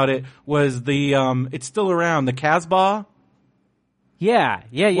heard about it, was it's still around, the Casbah. Yeah.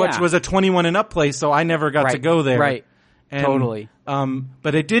 Which was a 21 and up place, so I never got to go there. Right. And, totally.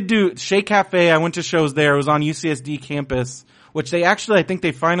 But it did do, Shea Cafe, I went to shows there, it was on UCSD campus, which I think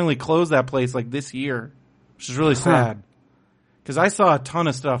they finally closed that place like this year, which is really sad. Cause I saw a ton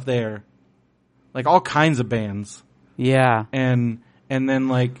of stuff there. Like all kinds of bands. Yeah. And then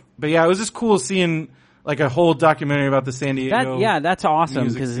like, but yeah, it was just cool seeing like a whole documentary about the San Diego. That's awesome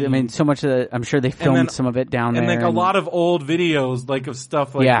because I mean, so much of I'm sure they filmed some of it down there. And like a lot of old videos like of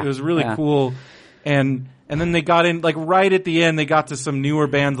stuff like it was really cool. And then they got in like right at the end they got to some newer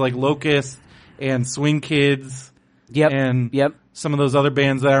bands like Locust and Swing Kids. And some of those other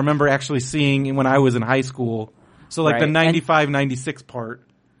bands that I remember actually seeing when I was in high school. So like the 95, 96 part.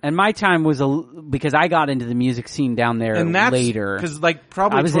 And my time was because I got into the music scene down there and that's, later. Because like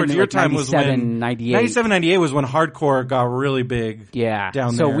probably towards your time was when 97, 98 was when hardcore got really big. Yeah,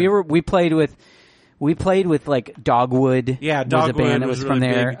 down so there. we played with like Dogwood. Yeah, Dogwood was a band that was really from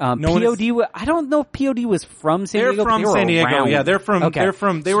there. POD. I don't know if POD was from San Diego. They're from San Diego. Around. Yeah, they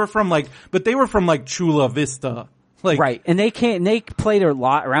were from like Chula Vista. Like, right, and they played a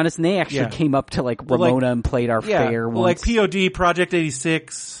lot around us, and they actually came up to like Ramona and played our fair once. Like POD, Project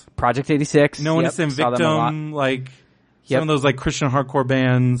 86. Known as Invictum, like some of those like Christian hardcore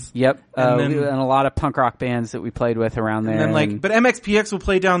bands. Yep, and a lot of punk rock bands that we played with around there. And then but MXPX will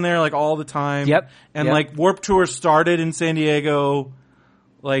play down there like all the time. Yep, and like Warped Tour started in San Diego.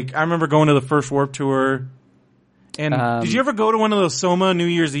 Like I remember going to the first Warped Tour. And did you ever go to one of those Soma New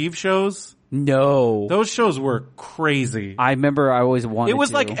Year's Eve shows? No. Those shows were crazy. I remember I always wanted to. It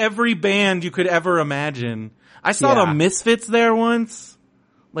was like every band you could ever imagine. I saw the Misfits there once.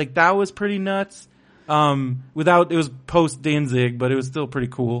 Like that was pretty nuts. It was post Danzig, but it was still pretty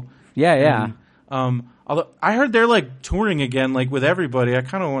cool. Yeah. And, although I heard they're like touring again, like with everybody. I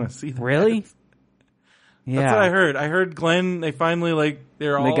kind of want to see that. Really? Yeah. That's what I heard. I heard Glenn, they finally they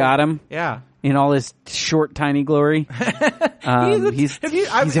got him? Yeah. In all his short, tiny glory. He's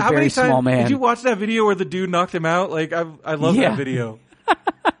a very small man. Did you watch that video where the dude knocked him out? Like, I love that video.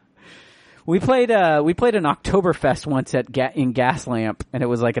 We played an Oktoberfest once in Gaslamp, and it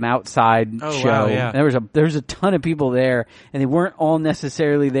was like an outside show. Wow, yeah. And there was a ton of people there, and they weren't all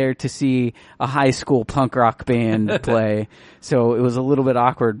necessarily there to see a high school punk rock band play. So it was a little bit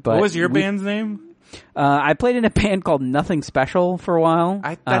awkward. But what was your band's name? I played in a band called Nothing Special for a while.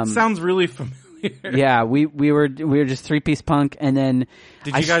 That sounds really familiar. Yeah, we were just 3-piece punk, and then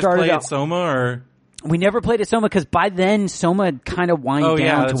did you guys play at Soma or? We never played at Soma because by then Soma had kind of wound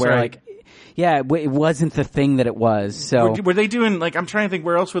down to where it wasn't the thing that it was. So were they doing like I'm trying to think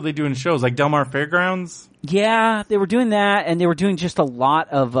where else were they doing shows like Del Mar Fairgrounds? Yeah, they were doing that, and they were doing just a lot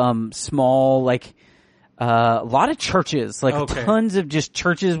of small like. A lot of churches, like tons of just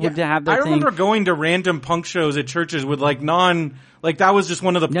churches would have their thing. I remember going to random punk shows at churches with like that was just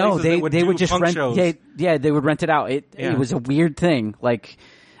one of the places that would do just punk rent shows. They would rent it out. It was a weird thing. Like,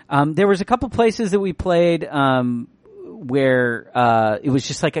 there was a couple places that we played, where, it was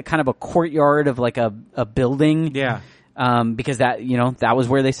just like a kind of a courtyard of like a building. Yeah. Because that was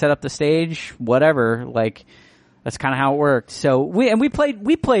where they set up the stage, whatever, like, That's kind of how it worked. So we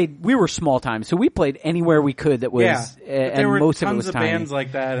were small time, so we played anywhere we could that was, and most of it was tiny. There were tons of bands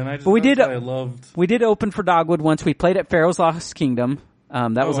like that, and I loved. We did open for Dogwood once. We played at Pharaoh's Lost Kingdom.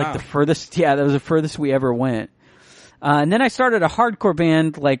 That was like the furthest, that was the furthest we ever went. And then I started a hardcore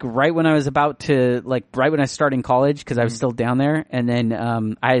band, like right when I was right when I started in college, because I was still down there. And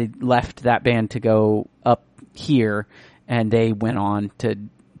then, I left that band to go up here, and they went on to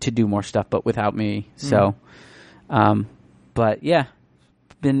do more stuff, but without me. So, but yeah,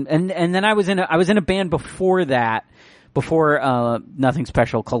 and then I was in a band before that, Nothing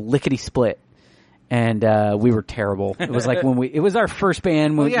Special, called Lickety Split. And, we were terrible. It was like it was our first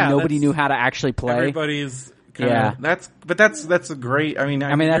band when nobody knew how to actually play. Everybody's kinda, that's a great, I mean,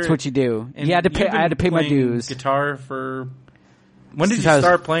 that's what you do. I had to pay my dues. Guitar when did you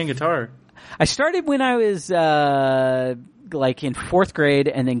start playing guitar? I started when I was, like in 4th grade,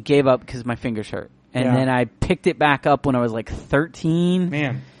 and then gave up because my fingers hurt. And then I picked it back up when I was like 13.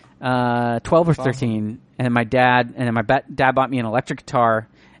 Man. 12 or 13. Awesome. And my dad bought me an electric guitar,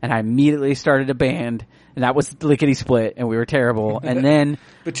 and I immediately started a band, and that was Lickety Split, and we were terrible. And then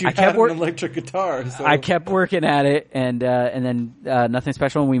but you had an electric guitar, so I kept working at it, and then Nothing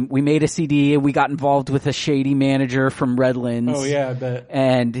Special. And we made a CD, and we got involved with a shady manager from Redlands. Oh yeah, I bet.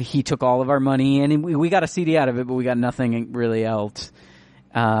 And he took all of our money, and we got a CD out of it, but we got nothing really else.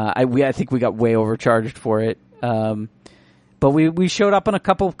 I think we got way overcharged for it. But we showed up on a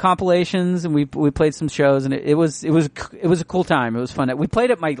couple of compilations, and we played some shows, and it was a cool time. It was fun. We played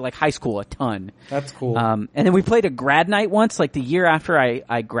at my high school a ton. That's cool. And then we played a grad night once, like the year after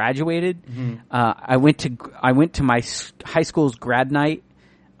I graduated. Mm-hmm. I went to my high school's grad night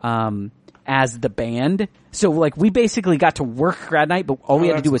as the band. So we basically got to work grad night, but all we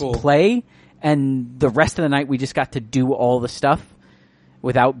had to do was play, and the rest of the night we just got to do all the stuff.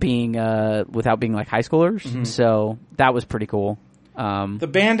 Without being like high schoolers. Mm-hmm. So that was pretty cool. The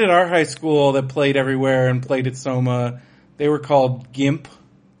band at our high school that played everywhere and played at Soma, they were called GIMP.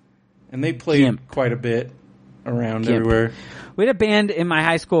 And they played quite a bit around everywhere. We had a band in my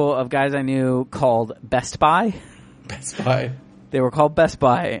high school of guys I knew called Best Buy. Best Buy. They were called Best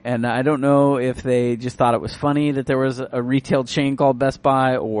Buy, and I don't know if they just thought it was funny that there was a retail chain called Best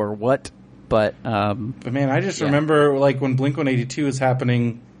Buy or what. But man, I just remember when Blink-182 was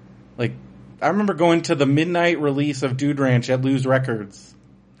happening, I remember going to the midnight release of Dude Ranch at Lose Records.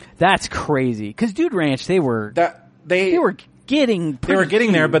 That's crazy, because Dude Ranch they were getting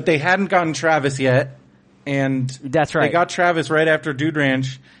there, but they hadn't gotten Travis yet, and that's right. They got Travis right after Dude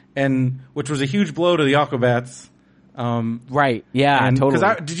Ranch, and which was a huge blow to the Aquabats. Right? Yeah, totally.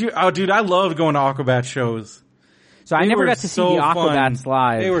 I loved going to Aquabats shows. So I never got to see the Aquabats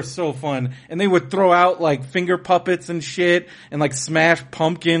live. They were so fun. And they would throw out finger puppets and shit and smash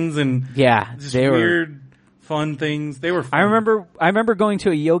pumpkins and just weird fun things. They were fun. I remember going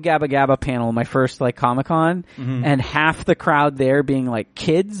to a Yo Gabba Gabba panel, my first Comic-Con, and half the crowd there being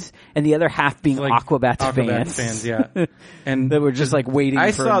kids and the other half being Aquabats fans. Yeah. And they were just waiting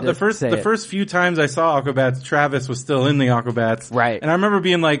for saw the first few times I saw Aquabats, Travis was still in the Aquabats. Right. And I remember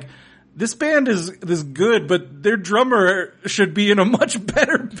being this band is good, but their drummer should be in a much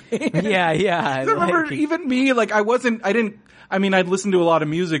better band. Yeah. I remember even me, I'd listened to a lot of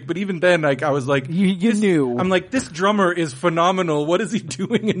music, but even then, I was you knew. I'm this drummer is phenomenal. What is he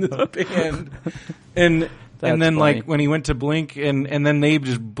doing in this band? And then funny. When he went to Blink and then they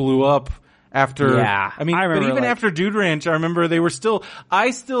just blew up after. Yeah. But even after Dude Ranch, I remember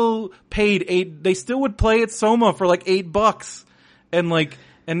I still paid they still would play at Soma for $8.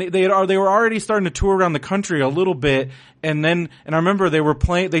 And they were already starting to tour around the country a little bit, and I remember they were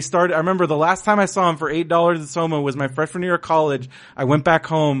playing. I remember the last time I saw them for $8 at Soma was my freshman year of college. I went back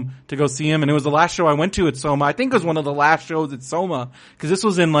home to go see him, and it was the last show I went to at Soma. I think it was one of the last shows at Soma because this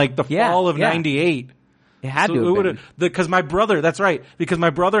was in the fall of '98. It had to have been. Because my brother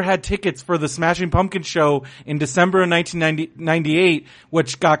had tickets for the Smashing Pumpkins show in December of 1998,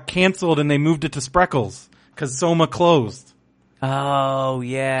 which got canceled, and they moved it to Spreckles because Soma closed. Oh,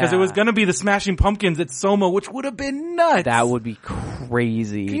 yeah. Because it was going to be the Smashing Pumpkins at Soma, which would have been nuts. That would be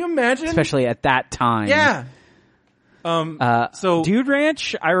crazy. Can you imagine? Especially at that time. Yeah. So Dude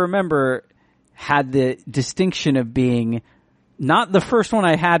Ranch, I remember, had the distinction of being not the first one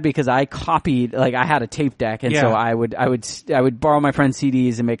I had because I copied, I had a tape deck, and so I would borrow my friend's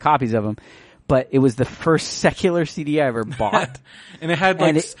CDs and make copies of them. But it was the first secular CD I ever bought. And it had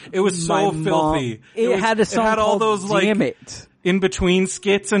it was so filthy. It had a song all called those Damn It. In between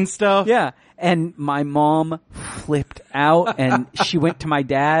skits and stuff. Yeah. And my mom flipped out and she went to my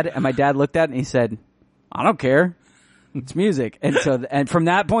dad and my dad looked at it and he said, I don't care. It's music. And so, and from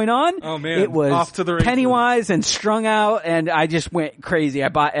that point on, it was off to the races. Pennywise and Strung Out, and I just went crazy. I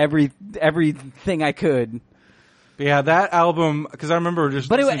bought everything I could. Yeah, that album, because I remember just...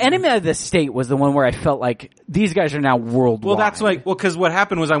 But Enemy of the State was the one where I felt like these guys are now worldwide. Well, that's like... Well, because what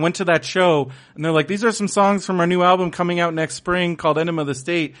happened was I went to that show, and they're like, these are some songs from our new album coming out next spring called Enemy of the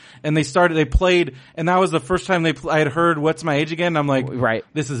State. And they played, and that was the first time I had heard What's My Age Again. And I'm like, right,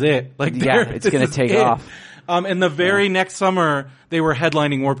 this is it. Like, it's going to take off. And the very next summer, they were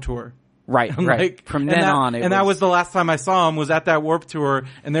headlining Warped Tour. Right, right. Like, from then on, that was the last time I saw him, was at that Warped Tour,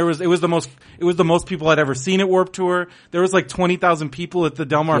 and it was the most people I'd ever seen at Warped Tour. There was like 20,000 people at the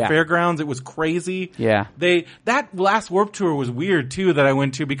Del Mar Fairgrounds. It was crazy. Yeah. That last Warped Tour was weird too that I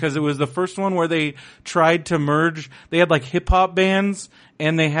went to, because it was the first one where they tried to merge. They had like hip hop bands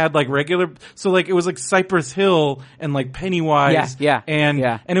and they had like regular, so like it was like Cypress Hill and like Pennywise.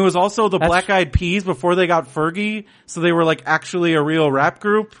 And it was also the Black Eyed Peas before they got Fergie, so they were like actually a real rap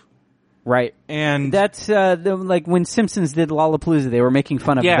group. Right. And that's, like when Simpsons did Lollapalooza, they were making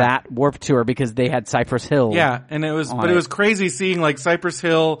fun of that Warped Tour because they had Cypress Hill. Yeah. And it was, it was crazy seeing like Cypress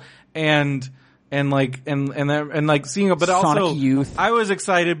Hill and seeing, but Sonic also Youth. I was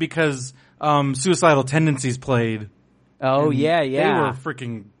excited because, Suicidal Tendencies played. Oh, yeah. They were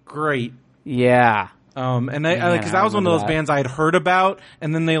freaking great. Yeah. Cause that was one of those bands I had heard about,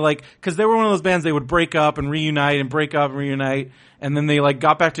 and then they cause they were one of those bands they would break up and reunite and break up and reunite, and then they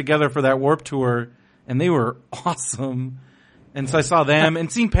got back together for that Warped Tour, and they were awesome. And so I saw them, and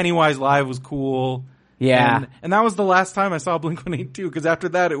seeing Pennywise live was cool. Yeah. And that was the last time I saw Blink-182, cause after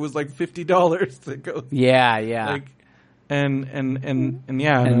that it was like $50 to go. Yeah, yeah. And then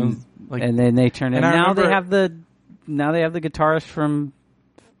they turned in. Now they have the guitarist from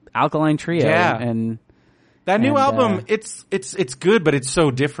Alkaline Trio. Yeah. And that new album, it's good, but it's so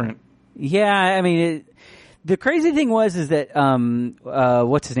different. Yeah, I mean, the crazy thing is that,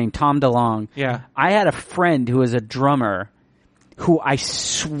 what's his name? Tom DeLonge. Yeah. I had a friend who was a drummer who I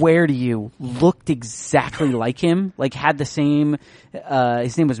swear to you looked exactly like him, like had the same,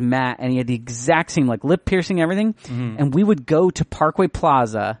 his name was Matt, and he had the exact same, like lip piercing, everything. Mm-hmm. And we would go to Parkway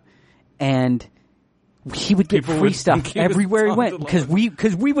Plaza and he would get free stuff everywhere he went, because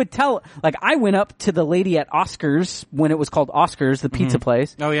we would tell, like, I went up to the lady at Oscars when it was called Oscars, the pizza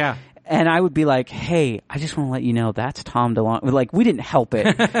place. Oh yeah. And I would be like, hey, I just want to let you know that's Tom DeLonge. Like, we didn't help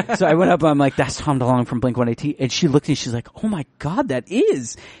it. So I went up and I'm like, that's Tom DeLonge from Blink-182. And she looked at me, she's like, oh my God, that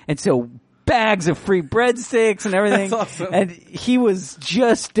is. And so bags of free breadsticks and everything. That's awesome. And he was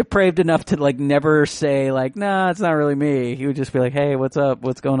just depraved enough to like never say like, nah, it's not really me. He would just be like, hey, what's up?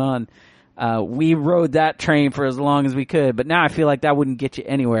 What's going on? We rode that train for as long as we could, but now I feel like that wouldn't get you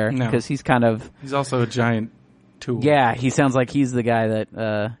anywhere, because he's also a giant tool. Yeah, he sounds like he's the guy that,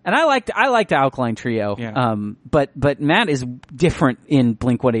 and I liked Alkaline Trio. Yeah. But Matt is different in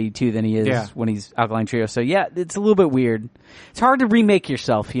Blink-182 than he is when he's Alkaline Trio. So yeah, it's a little bit weird. It's hard to remake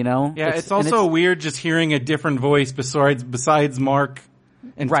yourself, you know? Yeah, it's also weird just hearing a different voice besides Mark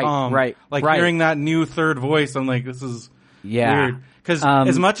and Tom. Right. Like hearing that new third voice, I'm like, this is weird. Because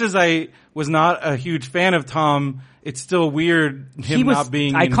as much as I was not a huge fan of Tom, it's still weird him not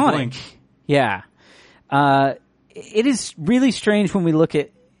being iconic. In Blink. Yeah. It is really strange when we look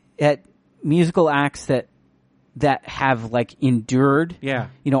at musical acts that have like endured. Yeah.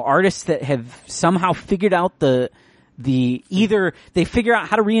 You know, artists that have somehow figured out the either they figure out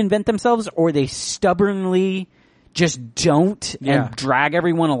how to reinvent themselves or they stubbornly just don't and drag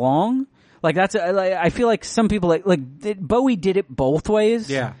everyone along. Like I feel like some people like Bowie did it both ways.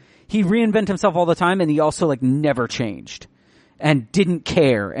 Yeah. He reinvented himself all the time, and he also like never changed and didn't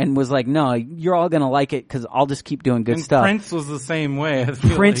care and was like, no, you're all going to like it because I'll just keep doing good stuff. Prince was the same way.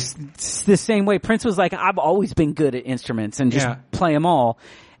 The same way. Prince was like, I've always been good at instruments and just play them all.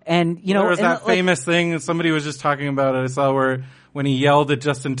 And, you know, there was that famous thing somebody was just talking about it. I saw where when he yelled at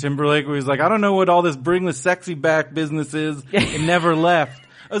Justin Timberlake, where he was like, I don't know what all this bring the sexy back business is. It never left.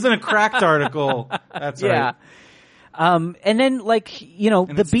 It was in a Cracked article. That's right. And then like, you know,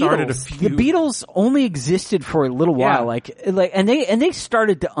 the Beatles only existed for a little while, and they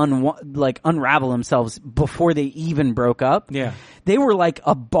started to unravel themselves before they even broke up. Yeah. They were like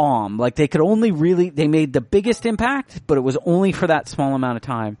a bomb. Like they made the biggest impact, but it was only for that small amount of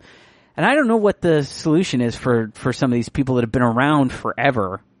time. And I don't know what the solution is for some of these people that have been around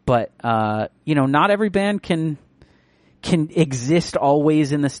forever, but, you know, not every band can exist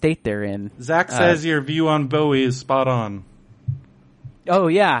always in the state they're in. Zach says your view on Bowie is spot on. Oh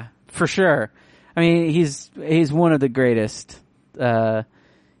yeah, for sure. I mean, he's one of the greatest. You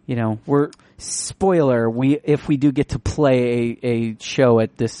if we do get to play a show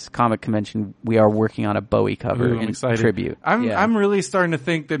at this comic convention, we are working on a Bowie cover in tribute. I'm really starting to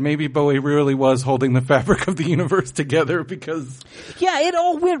think that maybe Bowie really was holding the fabric of the universe together because it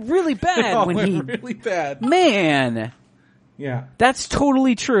all went really bad really bad. Man. Yeah. That's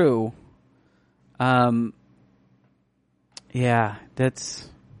totally true. It's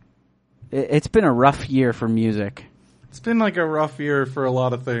been a rough year for music. It's been like a rough year for a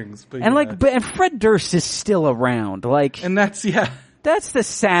lot of things, but and Fred Durst is still around, and that's the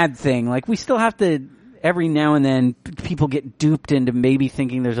sad thing. Like we still have to every now and then people get duped into maybe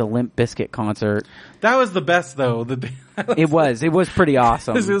thinking there's a Limp Bizkit concert. That was the best though. It was pretty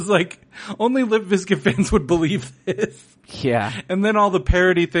awesome. It was like only Limp Bizkit fans would believe this. Yeah, and then all the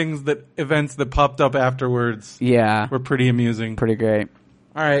parody events that popped up afterwards. Yeah, were pretty amusing, pretty great.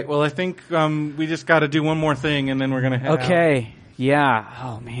 All right, well, I think we just got to do one more thing, and then we're going to head out. Okay, yeah.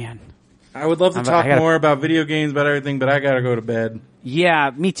 Oh, man. I would love to talk more about video games, about everything, but I got to go to bed.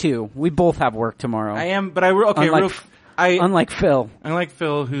 Yeah, me too. We both have work tomorrow. I am, but unlike Phil. Unlike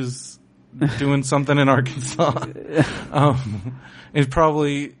Phil, who's doing something in Arkansas. It's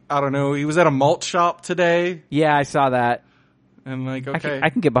probably, I don't know, he was at a malt shop today. Yeah, I saw that. And okay. I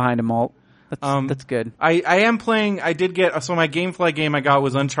can get behind a malt. That's good. I am playing, my GameFly game I got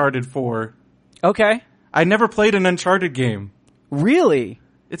was Uncharted 4. Okay. I never played an Uncharted game. Really?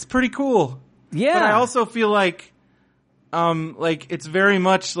 It's pretty cool. Yeah. But I also feel like it's very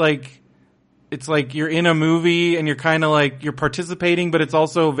much like, it's like you're in a movie and you're kind of like, you're participating, but it's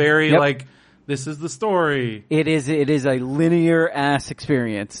also very like, this is the story. It is a linear ass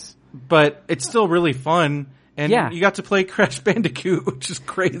experience. But it's still really fun. And you got to play Crash Bandicoot, which is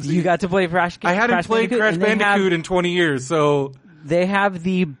crazy. You got to play Crash Bandicoot? I hadn't played Crash Bandicoot in 20 years, so... They have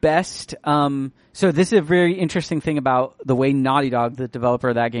the best... so this is a very interesting thing about the way Naughty Dog, the developer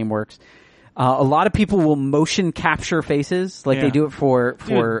of that game, works. A lot of people will motion capture faces, like they do it for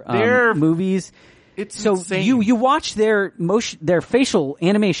movies. It's so insane. You watch their facial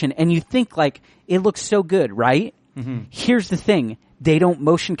animation, and you think, like, it looks so good, right? Mm-hmm. Here's the thing. They don't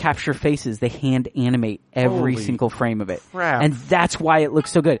motion capture faces. They hand animate every single frame of it. Crap. And that's why it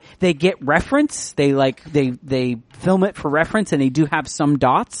looks so good. They get reference. They film it for reference, and they do have some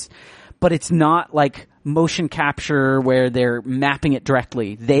dots, but it's not like motion capture where they're mapping it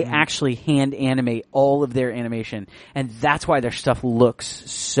directly. They actually hand animate all of their animation, and that's why their stuff looks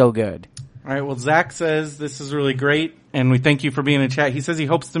so good. All right. Well, Zach says this is really great, and we thank you for being in chat. He says he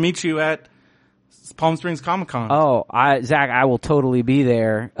hopes to meet you at Palm Springs Comic-Con. Oh, Zach, I will totally be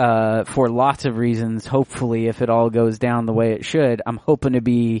there for lots of reasons. Hopefully, if it all goes down the way it should, I'm hoping to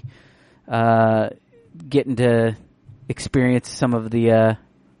be getting to experience some of the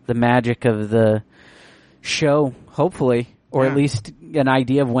magic of the show. Hopefully, or at least an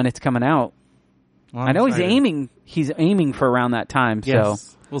idea of when it's coming out. Well, I know he's aiming for around that time. Yes.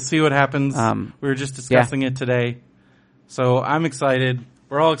 So we'll see what happens. We were just discussing it today, so I'm excited.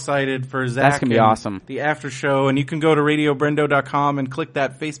 We're all excited for Zach. That's going to be awesome. The after show. And you can go to radiobrendo.com and click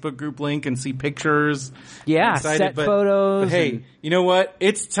that Facebook group link and see pictures. Yeah, set photos. But hey, you know what?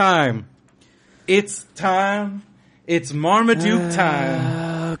 It's time. It's time. It's Marmaduke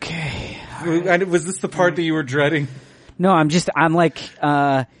time. Okay. Was this the part that you were dreading? No, I'm like,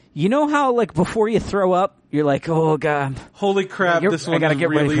 you know how like before you throw up, you're like, oh God. Holy crap, this one is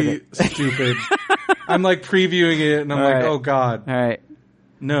really stupid. I'm like previewing it and I'm like, oh God. All right.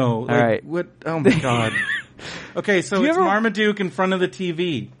 No. Like, all right. What? Oh my God. Okay, so it's Marmaduke in front of the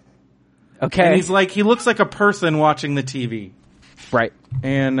TV. Okay. And he looks like a person watching the TV. Right.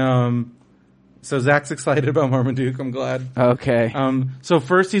 And, so Zach's excited about Marmaduke, I'm glad. Okay. So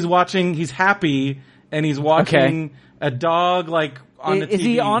first he's happy, and he's watching a dog, like, on the TV. Is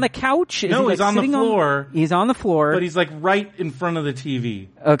he on a couch? No, he's on the floor. He's on the floor. But he's, like, right in front of the TV.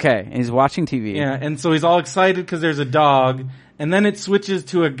 Okay, and he's watching TV. Yeah, and so he's all excited because there's a dog, and then it switches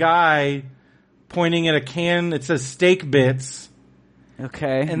to a guy pointing at a can that says steak bits.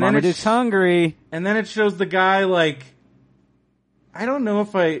 Okay, and Marmaduke's hungry. And then it shows the guy, like, I don't know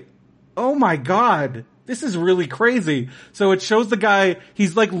if oh my God, this is really crazy. So it shows the guy,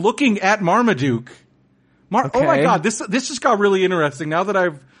 he's like looking at Marmaduke. Okay. Oh my God, this just got really interesting now that I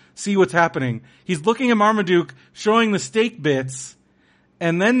see what's happening. He's looking at Marmaduke, showing the steak bits,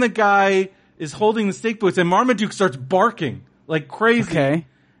 and then the guy is holding the steak bits, and Marmaduke starts barking like crazy. Okay.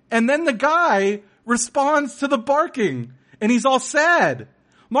 And then the guy responds to the barking, and he's all sad.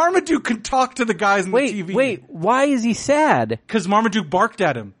 Marmaduke can talk to the guys on the TV. Wait, why is he sad? Because Marmaduke barked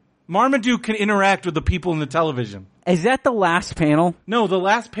at him. Marmaduke can interact with the people in the television. Is that the last panel? No, the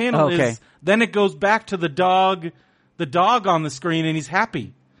last panel is, then it goes back to the dog on the screen, and he's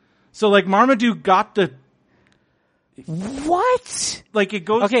happy. So like Marmaduke got the. What? Like it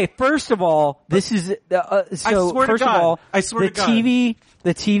goes. Okay, first of all, this is so. First of all, I swear to God,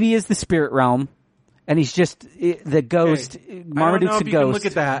 the TV is the spirit realm, and he's just the ghost. Okay. Marmaduke's a ghost. Can look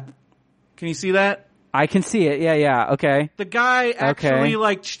at that. Can you see that? I can see it. Yeah. Okay. The guy actually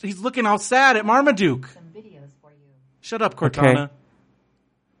like he's looking all sad at Marmaduke. Some videos for you. Shut up, Cortana. Okay.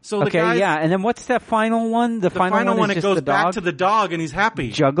 So the guy, and then what's that final one? The final one, it goes back to the dog, and he's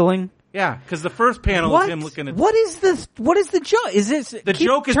happy juggling. Yeah, because the first panel is him looking at. What is the joke? Is this the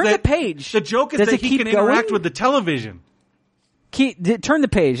joke? Is turn that the page? The joke is that he can interact with the television. Turn the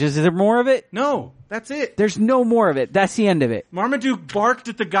page. Is there more of it? No, that's it. There's no more of it. That's the end of it. Marmaduke barked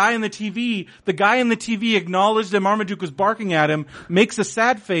at the guy in the TV. The guy in the TV acknowledged that Marmaduke was barking at him, makes a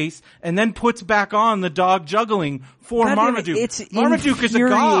sad face, and then puts back on the dog juggling for Marmaduke. Marmaduke is a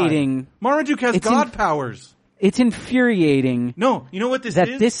god. Marmaduke has god powers. It's infuriating. No, you know what this is?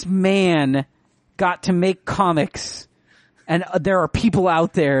 That this man got to make comics, and there are people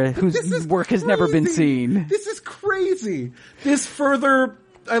out there whose work has never been seen. This is crazy.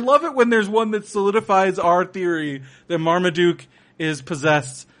 I love it when there's one that solidifies our theory that Marmaduke is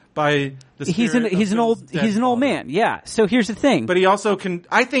possessed by the spirit. He's an old man. Yeah. So here's the thing. But he also can.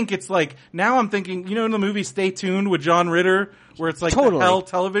 I think it's like now I'm thinking. You know, in the movie Stay Tuned with John Ritter, where it's like the Hell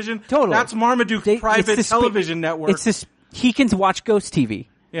Television. Totally. That's Marmaduke's private television network. He can watch Ghost TV.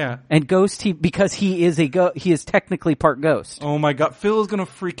 Yeah. And Ghost TV, because he is technically part ghost. Oh my God. Phil is going to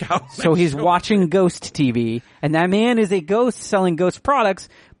freak out. So he's watching Ghost TV, and that man is a ghost selling ghost products,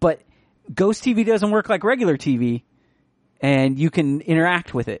 but Ghost TV doesn't work like regular TV, and you can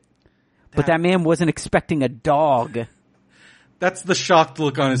interact with it. But that man wasn't expecting a dog. That's the shocked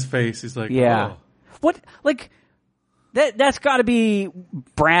look on his face. He's like, yeah. Oh. What, like, that's gotta be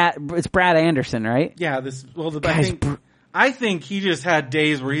it's Brad Anderson, right? Yeah, I think he just had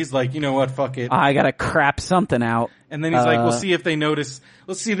days where he's like, you know what, fuck it. I gotta crap something out. And then he's like, we'll see if they notice.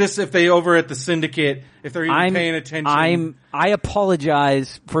 Let's see if they over at the Syndicate, if they're even paying attention. I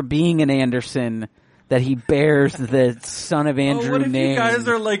apologize for being an Anderson, that he bears the son of Andrew name. What if you guys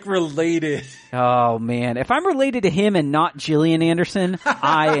are like related? Oh man. If I'm related to him and not Gillian Anderson,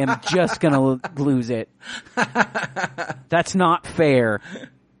 I am just gonna lose it. That's not fair.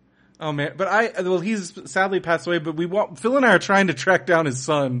 Oh man, but he's sadly passed away, but Phil and I are trying to track down his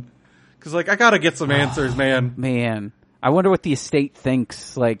son. Cause like, I gotta get some answers, man. Man. I wonder what the estate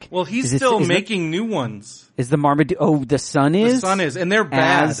thinks, like. Well, he's still making new ones. Is the Marmaduke, the son is? The son is, and they're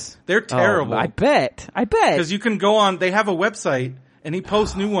bad. They're terrible. I bet. Cause you can go on, they have a website, and he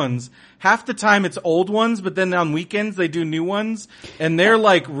posts new ones. Half the time it's old ones, but then on weekends they do new ones, and they're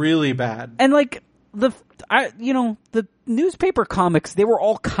like really bad. And like, the newspaper comics, they were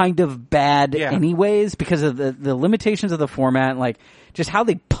all kind of bad anyways because of the limitations of the format and like just how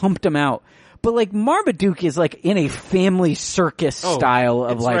they pumped them out. But like Marmaduke is like in a family circus style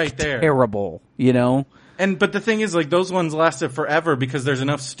of like right terrible, you know? But the thing is like those ones lasted forever because there's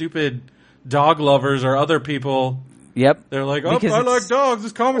enough stupid dog lovers or other people. Yep. They're like, I like dogs.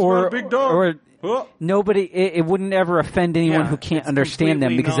 This comic's about a big dog. Nobody, it wouldn't ever offend anyone who can't understand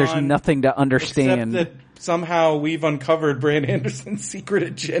them because there's nothing to understand. Except that somehow we've uncovered Brad Anderson's secret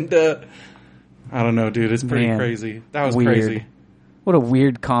agenda. I don't know, dude. It's pretty crazy. That was weird. Crazy. What a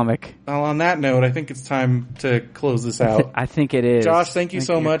weird comic. Well, on that note, I think it's time to close this out. I think it is. Josh, thank you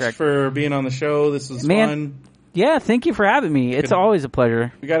so much for being on the show. This was fun. Yeah, thank you for having me. It's always a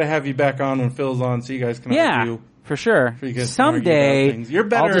pleasure. We got to have you back on when Phil's on so you guys can argue. For sure. Someday, you're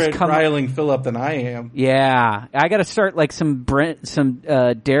better at riling Phil up than I am. Yeah, I got to start like some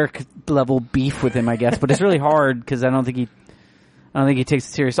Derek level beef with him, I guess. But it's really hard because I don't think he takes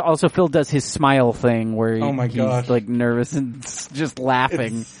it serious. Also, Phil does his smile thing where he's like nervous and just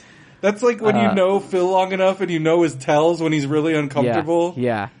laughing. That's like when you know Phil long enough and you know his tells when he's really uncomfortable.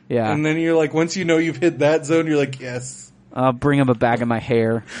 Yeah. And then you're like, once you know you've hit that zone, you're like, yes. I'll bring him a bag of my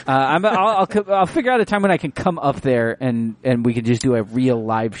hair. I'll figure out a time when I can come up there and we can just do a real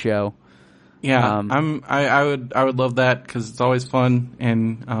live show. Yeah, I would love that because it's always fun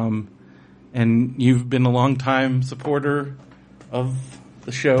and you've been a long time supporter of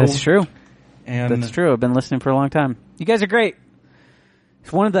the show. That's true. That's true. I've been listening for a long time. You guys are great.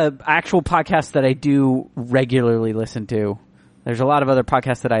 It's one of the actual podcasts that I do regularly listen to. There's a lot of other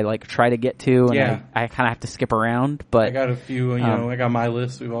podcasts that I like try to get to, and I kind of have to skip around. But I got a few. I got my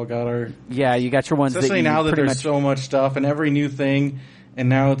list. We've all got our. Yeah, you got your ones. Especially now that there's so much stuff and every new thing, and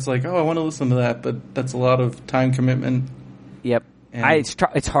now it's like, I want to listen to that, but that's a lot of time commitment. Yep.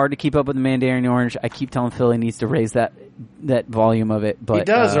 It's hard to keep up with the Mandarin Orange. I keep telling Phil he needs to raise that volume of it, but he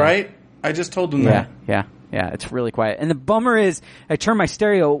does, right? I just told him that. Yeah. Yeah, it's really quiet. And the bummer is I turn my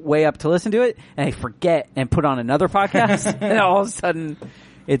stereo way up to listen to it, and I forget and put on another podcast, and all of a sudden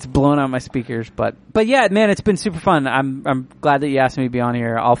it's blown out my speakers. But yeah, man, it's been super fun. I'm glad that you asked me to be on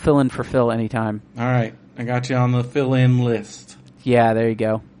here. I'll fill in for Phil anytime. All right. I got you on the fill-in list. Yeah, there you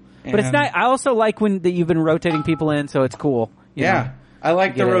go. And but it's not. I also like that you've been rotating people in, so it's cool. Yeah, know? I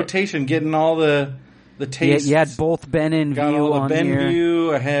like the rotation, getting all the taste. You had both Ben and View on Ben here.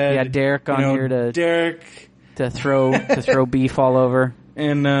 View. I had Derek on here to throw beef all over.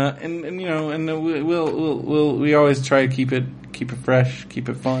 And we always try to keep it fresh, keep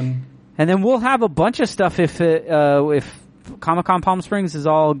it fun. And then we'll have a bunch of stuff if Comic-Con Palm Springs is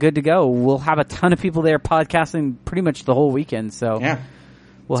all good to go. We'll have a ton of people there podcasting pretty much the whole weekend. So yeah,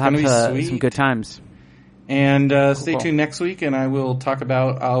 we'll have some good times. And stay tuned next week, and I will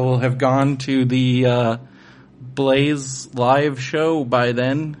have gone to the Blaze live show by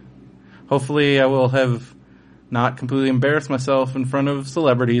then. Hopefully I will have not completely embarrassed myself in front of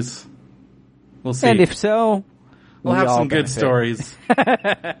celebrities. We'll see. And if so, we'll have some good stories.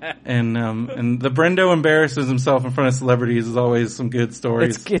 And the Brendo embarrasses himself in front of celebrities is always some good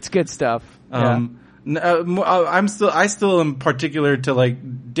stories. It's good stuff. I still am particular to,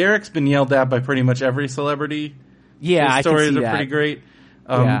 like, Derek's been yelled at by pretty much every celebrity. Yeah, his stories are pretty great.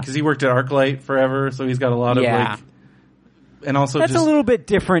 Because he worked at ArcLight forever, so he's got a lot of like, and also that's a little bit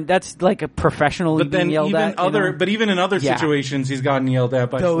different. That's like a professionally being yelled at. But even in other situations, he's gotten yelled at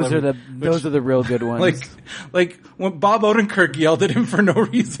by those are the real good ones. like when Bob Odenkirk yelled at him for no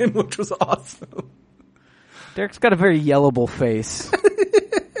reason, which was awesome. Derek's got a very yellable face.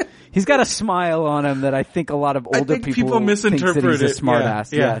 He's got a smile on him that I think a lot of older people misinterpret think that he's a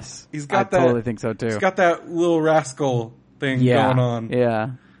smartass. Yeah. Yes, I totally think so too. He's got that little rascal thing going on.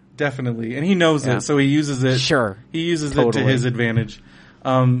 Yeah, definitely, and he knows it, so he uses it. Sure, he uses it to his advantage.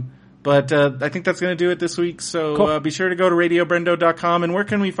 But I think that's going to do it this week. So cool. Be sure to go to radiobrendo.com. And where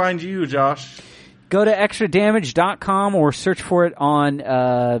can we find you, Josh? Go to extradamage.com or search for it on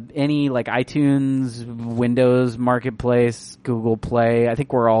any like iTunes, Windows Marketplace, Google Play. I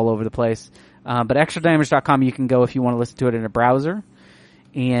think we're all over the place. But extradamage.com, you can go if you want to listen to it in a browser.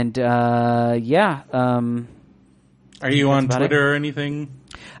 And are you on Twitter or anything?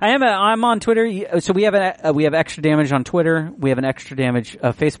 I'm on Twitter. So we have Extra Damage on Twitter. We have an Extra Damage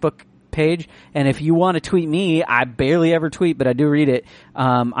Facebook page, and if you want to tweet me, I barely ever tweet, but I do read it.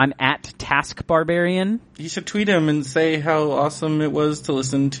 I'm at Task Barbarian. You should tweet him and say how awesome it was to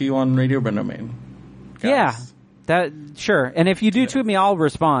listen to you on Radio Brendo Man. Yeah, sure. And if you do tweet me, I'll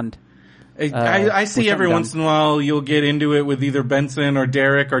respond. I see every once in a while you'll get into it with either Benson or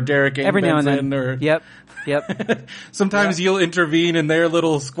Derek and every Benson. Now and then. Or Yep. Sometimes you'll intervene in their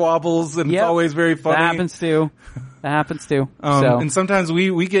little squabbles, and it's always very funny. That happens too. And sometimes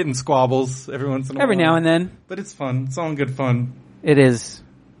we get in squabbles every once in a while. Every now and then. But it's fun. It's all in good fun. It is.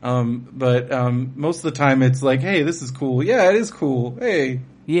 But most of the time it's like, hey, this is cool. Yeah, it is cool. Hey.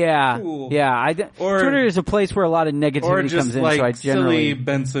 Yeah. Cool. Yeah. Twitter is a place where a lot of negativity comes in, like so I generally... silly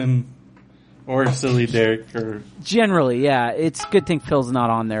Benson or silly Derek or... Generally, yeah. It's a good thing Phil's not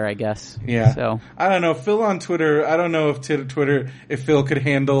on there, I guess. Yeah. So I don't know. Phil on Twitter, I don't know if Phil could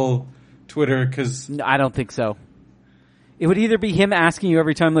handle Twitter, because... No, I don't think so. It would either be him asking you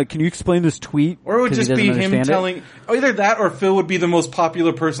every time, like, can you explain this tweet? Or it would just be him telling... Either that or Phil would be the most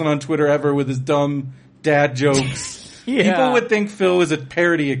popular person on Twitter ever with his dumb dad jokes. People would think Phil was a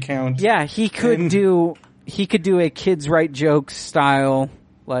parody account. Yeah, he could do a kids write jokes style,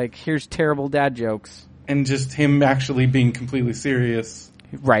 like, here's terrible dad jokes. And just him actually being completely serious.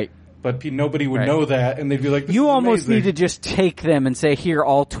 Right. But nobody would know that, and they'd be like, this you is almost amazing. need to just take them and say, here,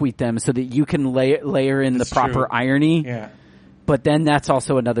 I'll tweet them, so that you can layer in the proper irony. Yeah. But then that's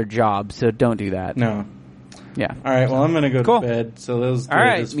also another job, so don't do that. No. Yeah. All right, well, I'm going to go to bed, so that was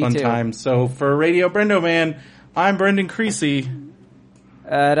great. It was fun time. So for Radio Brendo Man, I'm Brendan Creasy.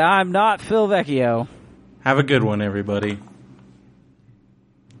 And I'm not Phil Vecchio. Have a good one, everybody.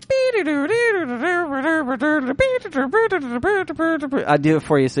 I do it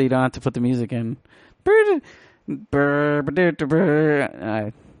for you so you don't have to put the music in.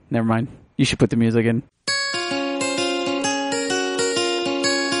 Never mind. You should put the music in.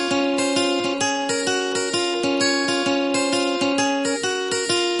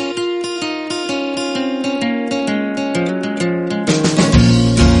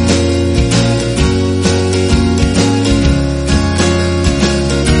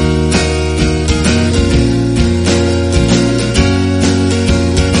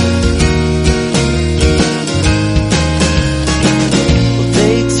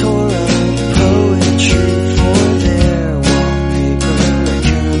 They tore up poetry.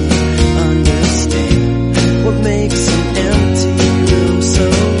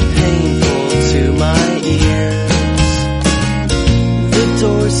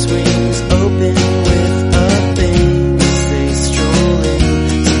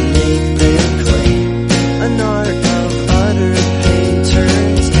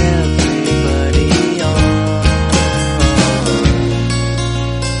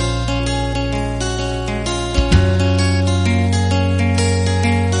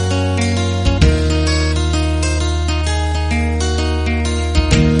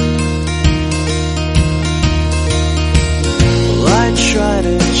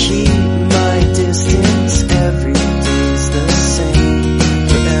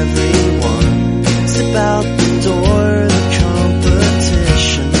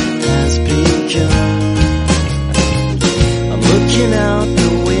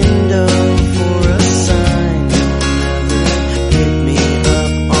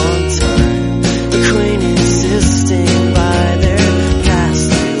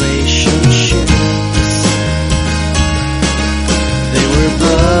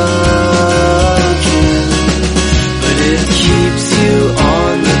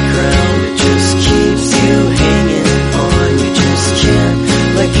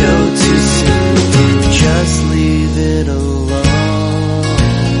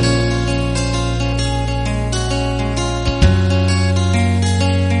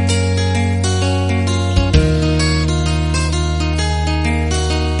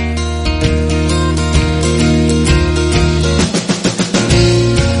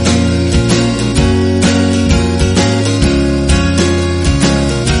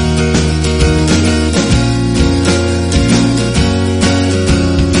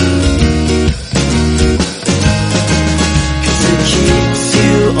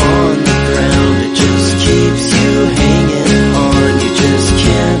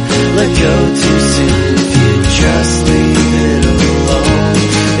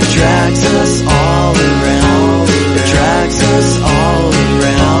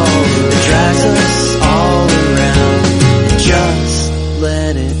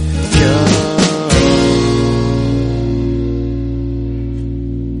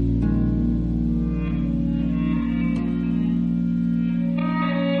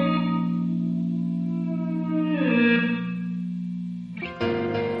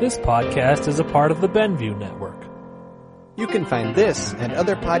 This podcast is a part of the Benview Network. You can find this and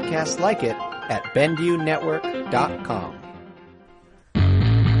other podcasts like it at BenviewNetwork.com.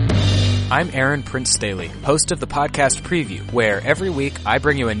 I'm Aaron Prince Staley, host of the podcast Preview, where every week I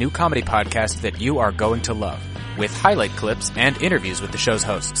bring you a new comedy podcast that you are going to love, with highlight clips and interviews with the show's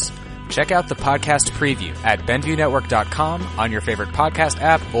hosts. Check out the podcast Preview at BenviewNetwork.com, on your favorite podcast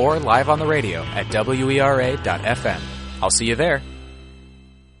app, or live on the radio at WERA.FM. I'll see you there.